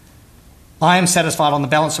 I am satisfied on the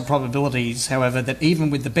balance of probabilities, however, that even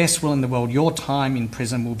with the best will in the world, your time in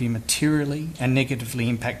prison will be materially and negatively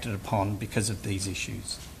impacted upon because of these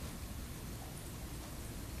issues.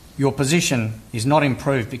 Your position is not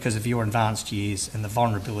improved because of your advanced years and the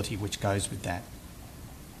vulnerability which goes with that.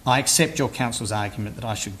 I accept your counsel's argument that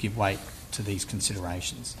I should give weight to these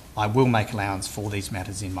considerations. I will make allowance for these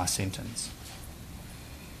matters in my sentence.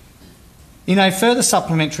 In a further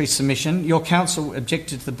supplementary submission, your counsel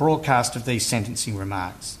objected to the broadcast of these sentencing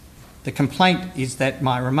remarks. The complaint is that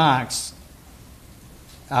my remarks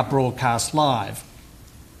are broadcast live.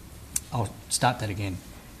 I'll start that again.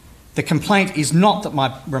 The complaint is not that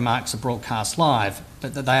my remarks are broadcast live,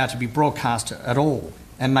 but that they are to be broadcast at all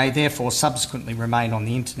and may therefore subsequently remain on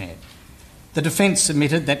the internet. The defence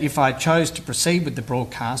submitted that if I chose to proceed with the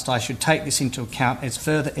broadcast, I should take this into account as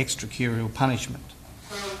further extracurrial punishment.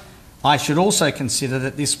 I should also consider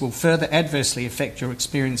that this will further adversely affect your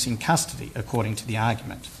experience in custody, according to the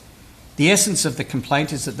argument. The essence of the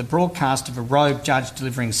complaint is that the broadcast of a robed judge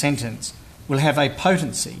delivering sentence will have a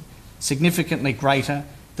potency significantly greater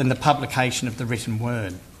than the publication of the written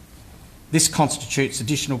word. This constitutes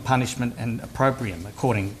additional punishment and opprobrium,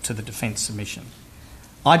 according to the defence submission.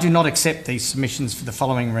 I do not accept these submissions for the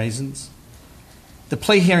following reasons. The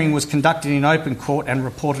plea hearing was conducted in open court and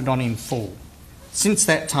reported on in full. Since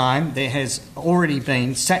that time, there has already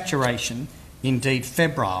been saturation, indeed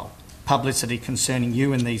febrile, publicity concerning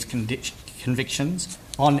you and these convictions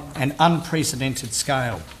on an unprecedented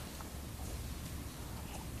scale.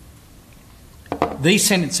 These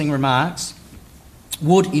sentencing remarks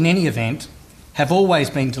would, in any event, have always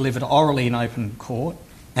been delivered orally in open court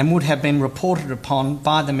and would have been reported upon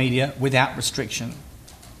by the media without restriction.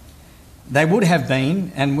 They would have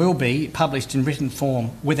been and will be published in written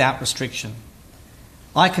form without restriction.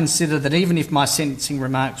 I consider that even if my sentencing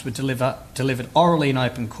remarks were delivered orally in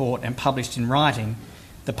open court and published in writing,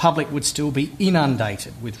 the public would still be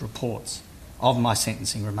inundated with reports of my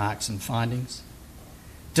sentencing remarks and findings.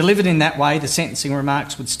 Delivered in that way, the sentencing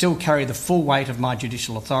remarks would still carry the full weight of my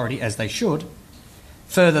judicial authority, as they should.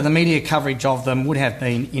 Further, the media coverage of them would have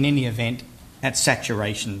been, in any event, at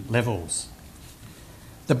saturation levels.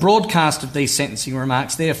 The broadcast of these sentencing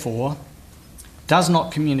remarks, therefore, does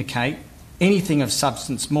not communicate anything of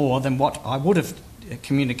substance more than what I would have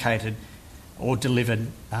communicated or delivered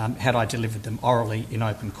had I delivered them orally in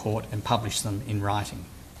open court and published them in writing.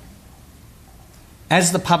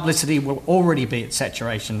 As the publicity will already be at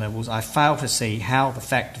saturation levels, I fail to see how the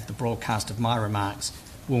fact of the broadcast of my remarks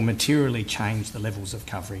will materially change the levels of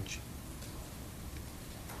coverage.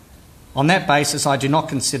 On that basis, I do not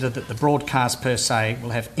consider that the broadcast per se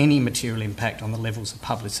will have any material impact on the levels of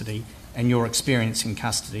publicity and your experience in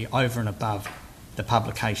custody over and above the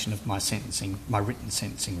publication of my written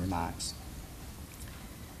sentencing remarks.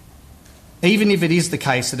 Even if it is the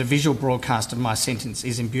case that a visual broadcast of my sentence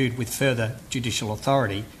is imbued with further judicial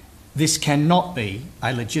authority, this cannot be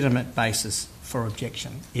a legitimate basis for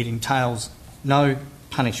objection. It entails no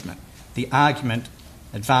punishment. The argument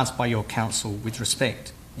advanced by your counsel with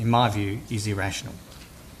respect, in my view, is irrational.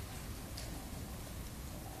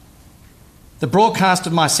 The broadcast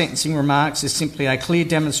of my sentencing remarks is simply a clear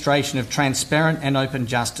demonstration of transparent and open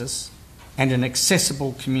justice and an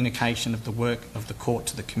accessible communication of the work of the court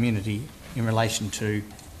to the community in relation to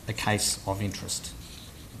a case of interest.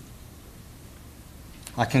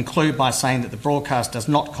 I conclude by saying that the broadcast does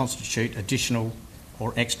not constitute additional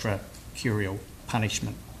or extra-curial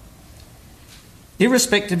punishment.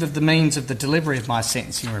 Irrespective of the means of the delivery of my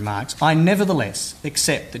sentencing remarks, I nevertheless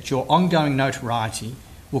accept that your ongoing notoriety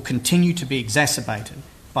will continue to be exacerbated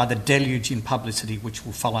by the deluge in publicity which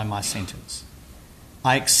will follow my sentence.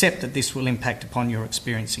 I accept that this will impact upon your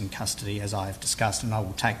experience in custody, as I have discussed, and I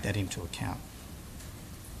will take that into account.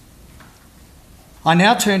 I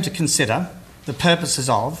now turn to consider the purposes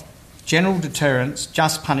of general deterrence,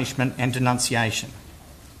 just punishment and denunciation.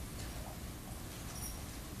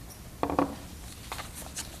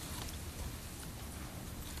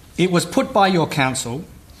 It was put by your counsel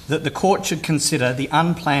that the court should consider the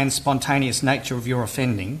unplanned, spontaneous nature of your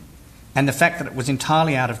offending and the fact that it was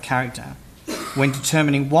entirely out of character when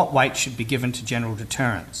determining what weight should be given to general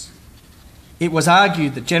deterrence. It was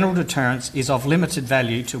argued that general deterrence is of limited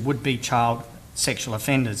value to would-be child sexual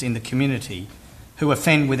offenders in the community who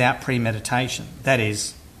offend without premeditation, that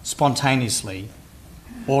is, spontaneously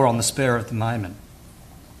or on the spur of the moment.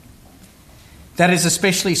 That is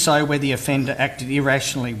especially so where the offender acted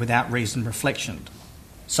irrationally without reasoned reflection.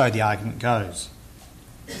 So the argument goes.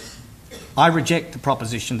 I reject the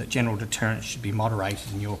proposition that general deterrence should be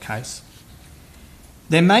moderated in your case.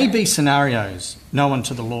 There may be scenarios known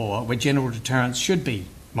to the law where general deterrence should be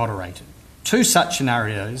moderated. Two such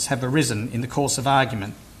scenarios have arisen in the course of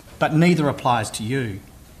argument, but neither applies to you.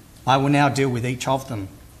 I will now deal with each of them.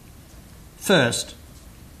 First,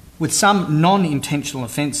 with some non-intentional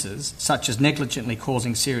offences, such as negligently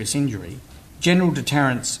causing serious injury, general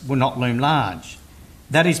deterrence will not loom large.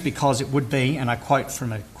 That is because it would be, and I quote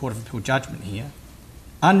from a Court of Appeal judgment here,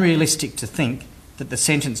 unrealistic to think that the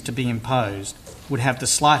sentence to be imposed would have the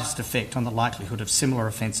slightest effect on the likelihood of similar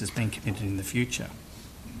offences being committed in the future.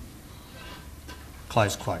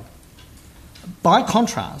 Close quote. By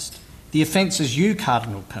contrast, the offences you,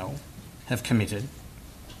 Cardinal Pell, have committed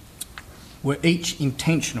were each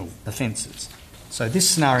intentional offences. So this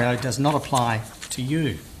scenario does not apply to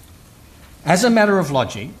you. As a matter of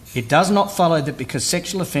logic, it does not follow that because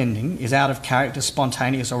sexual offending is out of character,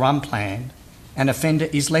 spontaneous or unplanned, an offender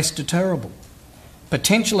is less deterrable.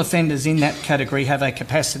 Potential offenders in that category have a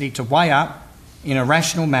capacity to weigh up, in a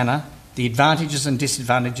rational manner, the advantages and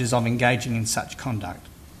disadvantages of engaging in such conduct,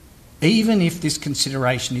 even if this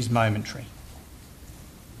consideration is momentary.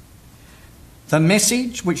 The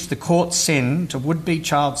message which the courts send to would-be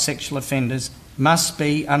child sexual offenders must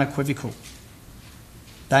be unequivocal.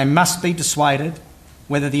 They must be dissuaded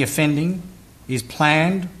whether the offending is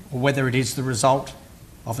planned or whether it is the result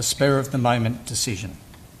of a spur-of-the-moment decision.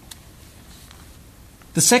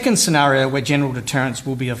 The second scenario where general deterrence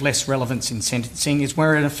will be of less relevance in sentencing is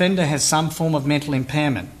where an offender has some form of mental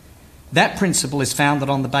impairment. That principle is founded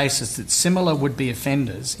on the basis that similar would-be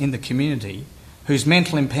offenders in the community whose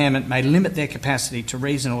mental impairment may limit their capacity to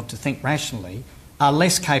reason or to think rationally are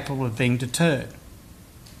less capable of being deterred.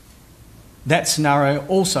 That scenario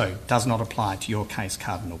also does not apply to your case,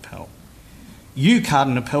 Cardinal Pell. You,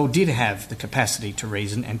 Cardinal Pell, did have the capacity to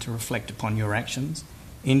reason and to reflect upon your actions.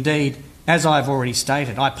 Indeed, as I have already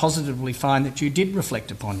stated, I positively find that you did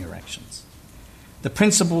reflect upon your actions. The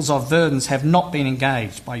principles of verdens have not been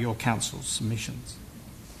engaged by your council's submissions.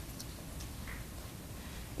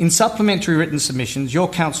 In supplementary written submissions, your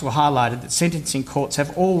council highlighted that sentencing courts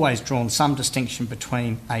have always drawn some distinction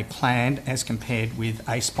between a planned as compared with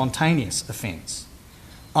a spontaneous offence.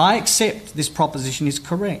 I accept this proposition is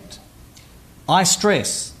correct. I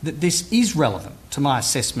stress that this is relevant to my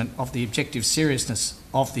assessment of the objective seriousness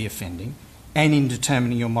of the offending and in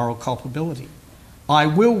determining your moral culpability. I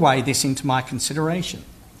will weigh this into my consideration.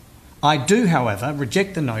 I do, however,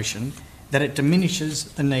 reject the notion that it diminishes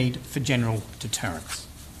the need for general deterrence.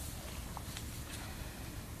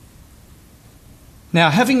 Now,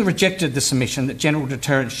 having rejected the submission that general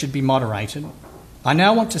deterrence should be moderated, I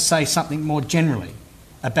now want to say something more generally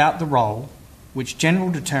about the role which general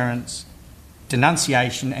deterrence,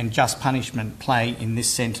 denunciation and just punishment play in this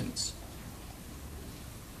sentence.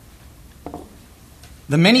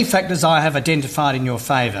 The many factors I have identified in your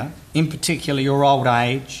favour, in particular your old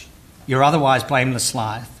age, your otherwise blameless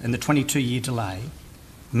life and the 22-year delay,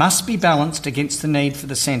 must be balanced against the need for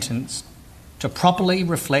the sentence to properly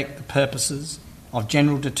reflect the purposes of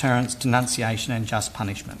general deterrence, denunciation and just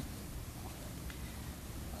punishment.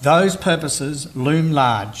 Those purposes loom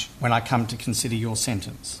large when I come to consider your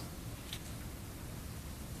sentence.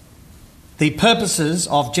 The purposes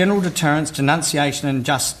of general deterrence, denunciation and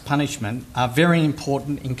just punishment are very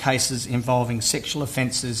important in cases involving sexual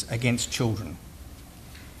offences against children.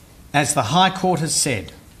 As the High Court has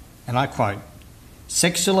said, and I quote,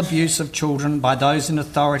 "Sexual abuse of children by those in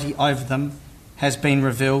authority over them has been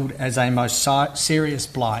revealed as a most serious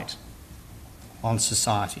blight on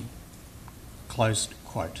society." Close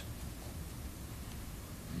quote.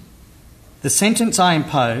 The sentence I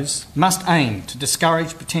impose must aim to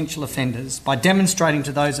discourage potential offenders by demonstrating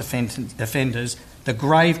to those offenders the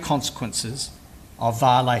grave consequences of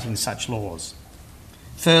violating such laws.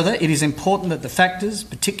 Further, it is important that the factors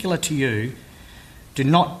particular to you do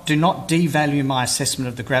not devalue my assessment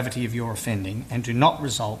of the gravity of your offending and do not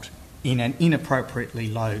result in an inappropriately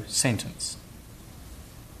low sentence.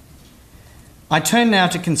 I turn now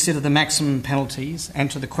to consider the maximum penalties and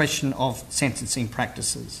to the question of sentencing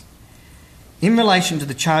practices. In relation to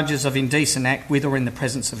the charges of indecent act with or in the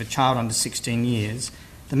presence of a child under 16 years,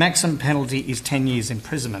 the maximum penalty is 10 years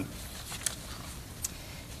imprisonment.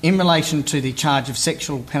 In relation to the charge of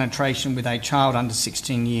sexual penetration with a child under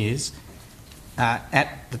 16 years,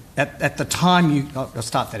 at the time I'll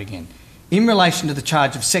start that again. In relation to the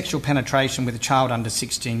charge of sexual penetration with a child under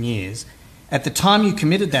 16 years, at the time you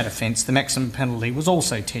committed that offence, the maximum penalty was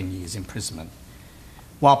also 10 years imprisonment.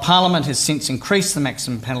 While Parliament has since increased the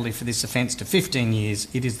maximum penalty for this offence to 15 years,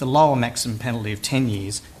 it is the lower maximum penalty of 10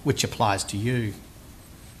 years which applies to you.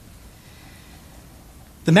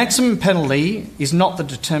 The maximum penalty is not the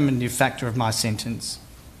determinative factor of my sentence,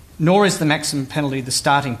 nor is the maximum penalty the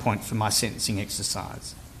starting point for my sentencing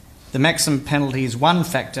exercise. The maximum penalty is one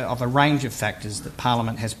factor of a range of factors that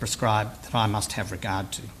Parliament has prescribed that I must have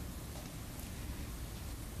regard to.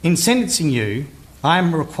 In sentencing you, I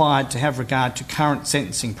am required to have regard to current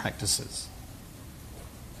sentencing practices.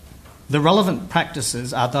 The relevant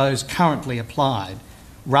practices are those currently applied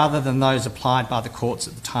rather than those applied by the courts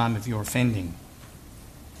at the time of your offending.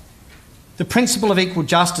 The principle of equal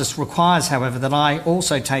justice requires, however, that I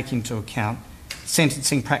also take into account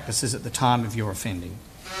sentencing practices at the time of your offending,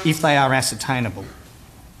 if they are ascertainable,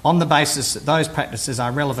 on the basis that those practices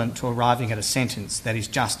are relevant to arriving at a sentence that is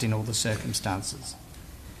just in all the circumstances.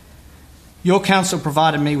 Your counsel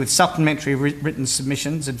provided me with supplementary written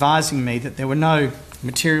submissions advising me that there were no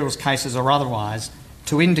materials, cases or otherwise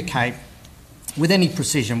to indicate with any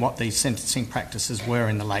precision what these sentencing practices were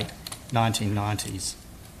in the late 1990s.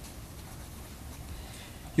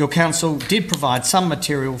 Your counsel did provide some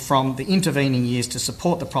material from the intervening years to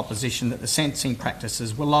support the proposition that the sentencing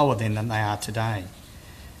practices were lower then than they are today.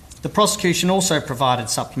 The prosecution also provided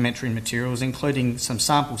supplementary materials, including some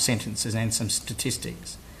sample sentences and some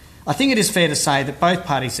statistics. I think it is fair to say that both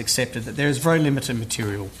parties accepted that there is very limited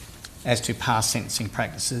material as to past sentencing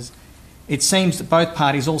practices. It seems that both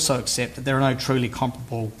parties also accept that there are no truly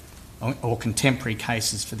comparable or contemporary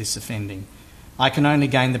cases for this offending. I can only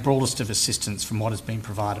gain the broadest of assistance from what has been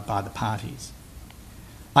provided by the parties.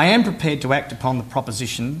 I am prepared to act upon the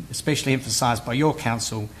proposition, especially emphasised by your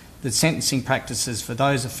counsel, that sentencing practices for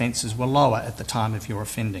those offences were lower at the time of your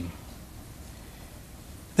offending.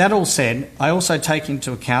 That all said, I also take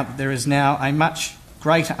into account that there is now a much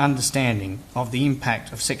greater understanding of the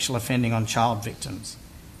impact of sexual offending on child victims,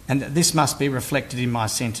 and that this must be reflected in my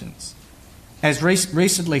sentence. As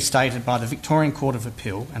recently stated by the Victorian Court of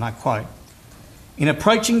Appeal, and I quote, "In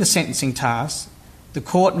approaching the sentencing task, the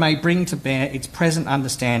court may bring to bear its present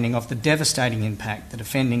understanding of the devastating impact that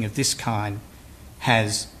offending of this kind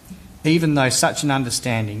has, even though such an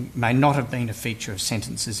understanding may not have been a feature of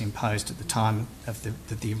sentences imposed at the time of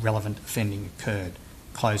the relevant offending occurred."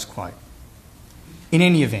 Close quote. In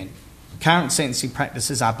any event, current sentencing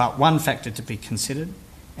practices are but one factor to be considered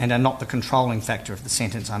and are not the controlling factor of the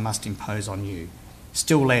sentence I must impose on you.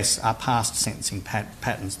 Still less are past sentencing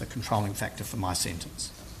patterns the controlling factor for my sentence.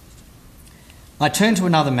 I turn to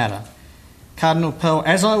another matter. Cardinal Pell,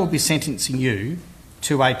 as I will be sentencing you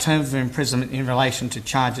to a term of imprisonment in relation to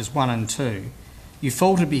charges 1 and 2, you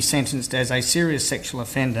fall to be sentenced as a serious sexual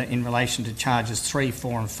offender in relation to charges 3,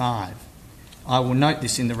 4 and 5. I will note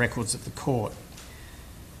this in the records of the court.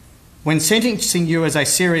 When sentencing you as a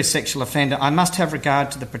serious sexual offender, I must have regard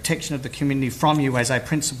to the protection of the community from you as a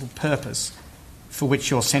principal purpose for which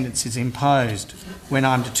your sentence is imposed when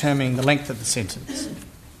I am determining the length of the sentence.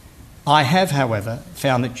 I have, however,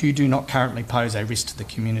 found that you do not currently pose a risk to the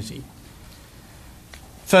community.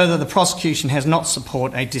 Further, the prosecution has not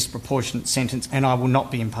supported a disproportionate sentence, and I will not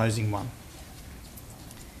be imposing one.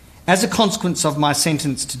 As a consequence of my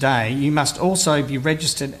sentence today, you must also be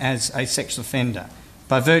registered as a sexual offender.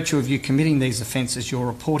 By virtue of you committing these offences, your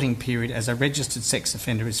reporting period as a registered sex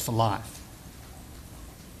offender is for life.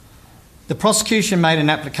 The prosecution made an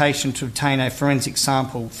application to obtain a forensic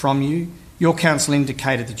sample from you. Your counsel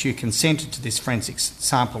indicated that you consented to this forensic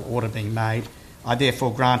sample order being made. I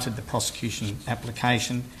therefore granted the prosecution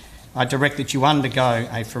application. I direct that you undergo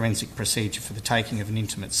a forensic procedure for the taking of an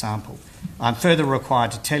intimate sample. I'm further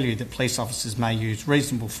required to tell you that police officers may use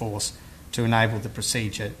reasonable force to enable the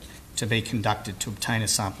procedure to be conducted to obtain a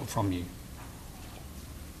sample from you.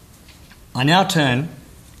 I now turn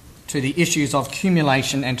to the issues of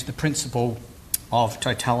cumulation and to the principle of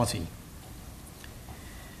totality.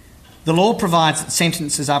 The law provides that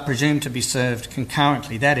sentences are presumed to be served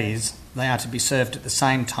concurrently, that is, they are to be served at the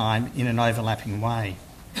same time in an overlapping way.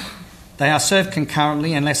 They are served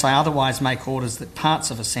concurrently unless I otherwise make orders that parts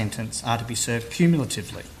of a sentence are to be served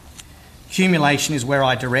cumulatively. Cumulation is where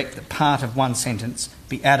I direct that part of one sentence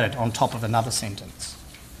be added on top of another sentence.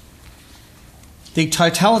 The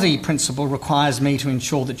totality principle requires me to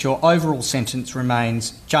ensure that your overall sentence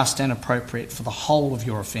remains just and appropriate for the whole of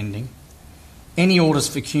your offending. Any orders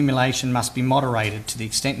for cumulation must be moderated to the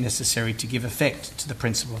extent necessary to give effect to the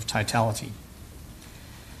principle of totality.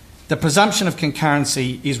 The presumption of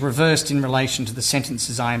concurrency is reversed in relation to the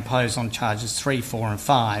sentences I impose on charges 3, 4 and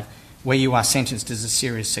 5, where you are sentenced as a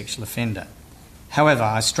serious sexual offender. However,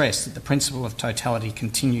 I stress that the principle of totality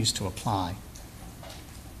continues to apply.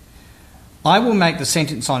 I will make the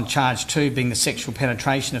sentence on charge 2, being the sexual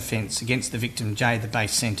penetration offence against the victim J, the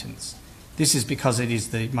base sentence. This is because it is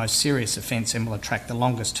the most serious offence and will attract the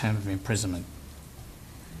longest term of imprisonment.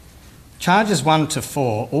 Charges 1 to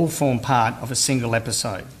 4 all form part of a single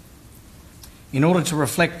episode. In order to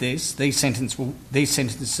reflect this, these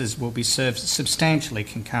sentences will be served substantially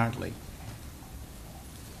concurrently.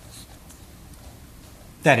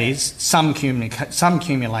 That is, some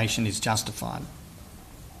cumulation is justified.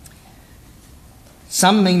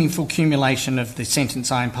 Some meaningful cumulation of the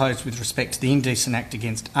sentence I impose with respect to the indecent act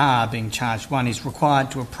against R, being charge 1, is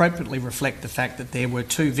required to appropriately reflect the fact that there were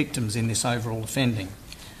 2 victims in this overall offending.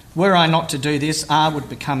 Were I not to do this, R would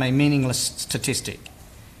become a meaningless statistic.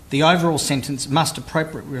 The overall sentence must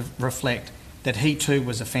appropriately reflect that he too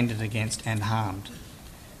was offended against and harmed.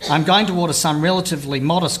 I'm going to order some relatively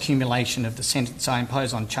modest cumulation of the sentence I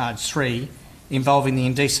impose on charge 3, involving the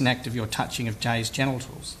indecent act of your touching of J's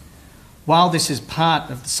genitals. While this is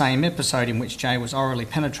part of the same episode in which J was orally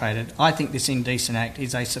penetrated, I think this indecent act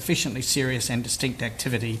is a sufficiently serious and distinct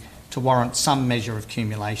activity to warrant some measure of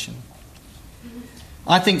cumulation.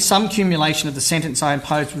 I think some cumulation of the sentence I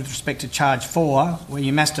imposed with respect to charge 4, where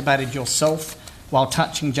you masturbated yourself while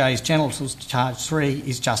touching J's genitals, to charge 3,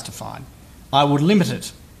 is justified. I would limit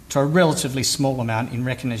it to a relatively small amount in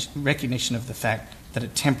recognition of the fact that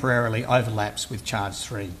it temporarily overlaps with charge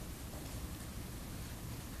 3.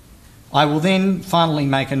 I will then finally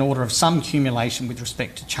make an order of some cumulation with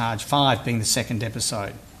respect to charge 5, being the second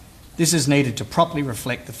episode. This is needed to properly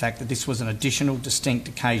reflect the fact that this was an additional distinct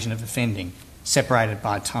occasion of offending, separated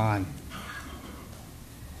by time.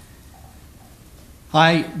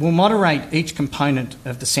 I will moderate each component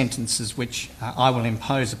of the sentences which I will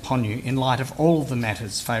impose upon you in light of all of the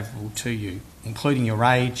matters favourable to you, including your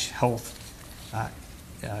age, health,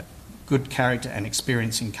 good character and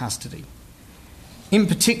experience in custody. In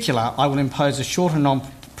particular, I will impose a shorter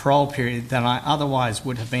non-parole period than I otherwise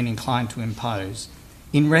would have been inclined to impose,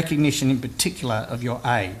 in recognition in particular of your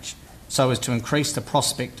age, so as to increase the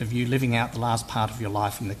prospect of you living out the last part of your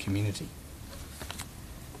life in the community.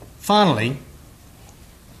 Finally,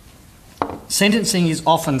 sentencing is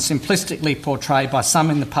often simplistically portrayed by some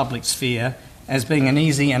in the public sphere as being an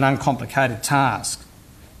easy and uncomplicated task.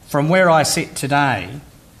 From where I sit today,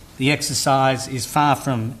 the exercise is far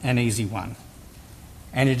from an easy one,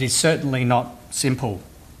 and it is certainly not simple.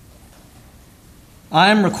 I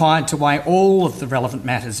am required to weigh all of the relevant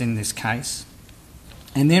matters in this case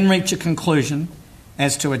and then reach a conclusion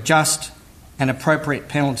as to a just and appropriate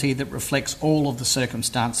penalty that reflects all of the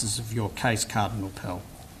circumstances of your case, Cardinal Pell.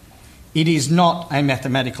 It is not a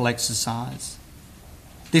mathematical exercise.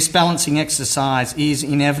 This balancing exercise is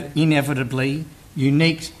inevitably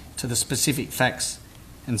unique to the specific facts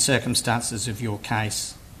and circumstances of your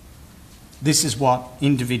case. This is what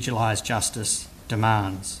individualised justice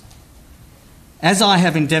demands. As I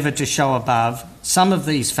have endeavoured to show above, some of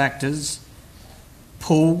these factors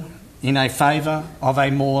pull in a favour of a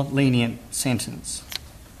more lenient sentence,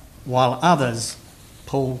 while others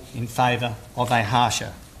pull in favour of a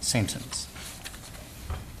harsher sentence.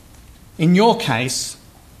 In your case,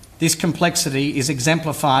 this complexity is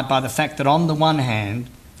exemplified by the fact that on the one hand,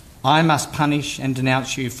 I must punish and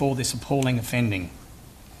denounce you for this appalling offending.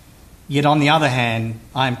 Yet on the other hand,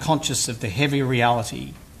 I am conscious of the heavy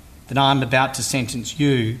reality that I am about to sentence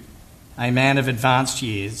you, a man of advanced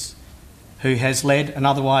years, who has led an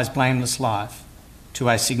otherwise blameless life, to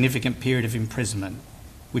a significant period of imprisonment,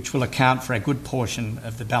 which will account for a good portion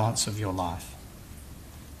of the balance of your life.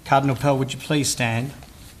 Cardinal Pell, would you please stand?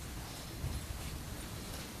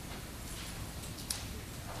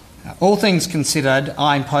 All things considered,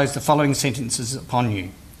 I impose the following sentences upon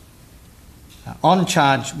you. On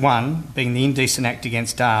charge 1, being the indecent act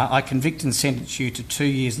against R, I convict and sentence you to 2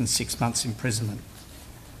 years and 6 months imprisonment.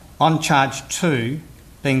 On charge 2,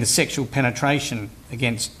 being the sexual penetration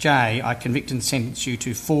against J, I convict and sentence you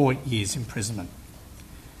to 4 years imprisonment.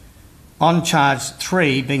 On charge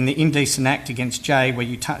 3, being the indecent act against J where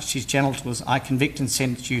you touched his genitals, I convict and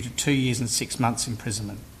sentence you to 2 years and 6 months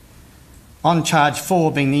imprisonment. On charge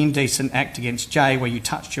 4, being the indecent act against J where you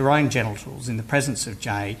touched your own genitals in the presence of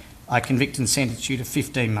J, I convict and sentence you to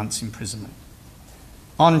 15 months imprisonment.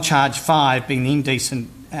 On charge 5, being the indecent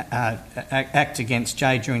act against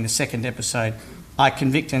J during the second episode, I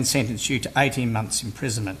convict and sentence you to 18 months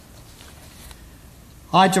imprisonment.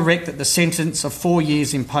 I direct that the sentence of 4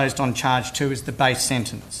 years imposed on charge 2 is the base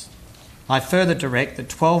sentence. I further direct that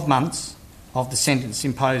 12 months of the sentence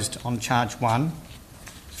imposed on charge 1,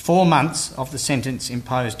 4 months of the sentence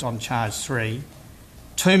imposed on charge 3,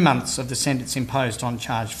 2 months of the sentence imposed on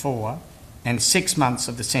charge 4, and 6 months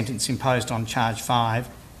of the sentence imposed on charge 5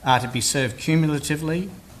 are to be served cumulatively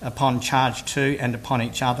upon charge 2 and upon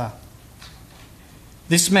each other.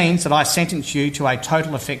 This means that I sentence you to a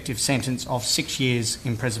total effective sentence of 6 years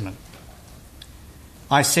imprisonment.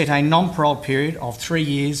 I set a non-parole period of 3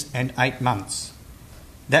 years and 8 months.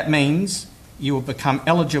 That means you will become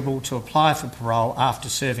eligible to apply for parole after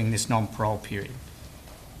serving this non-parole period.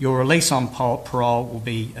 Your release on parole will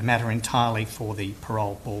be a matter entirely for the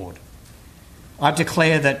parole board. I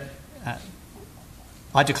declare the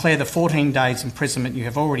 14 days imprisonment you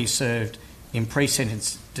have already served in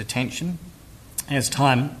pre-sentence detention as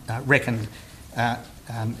time reckoned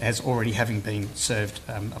as already having been served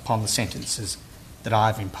upon the sentences that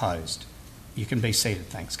I've imposed. You can be seated.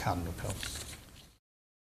 Thanks, Cardinal Pell.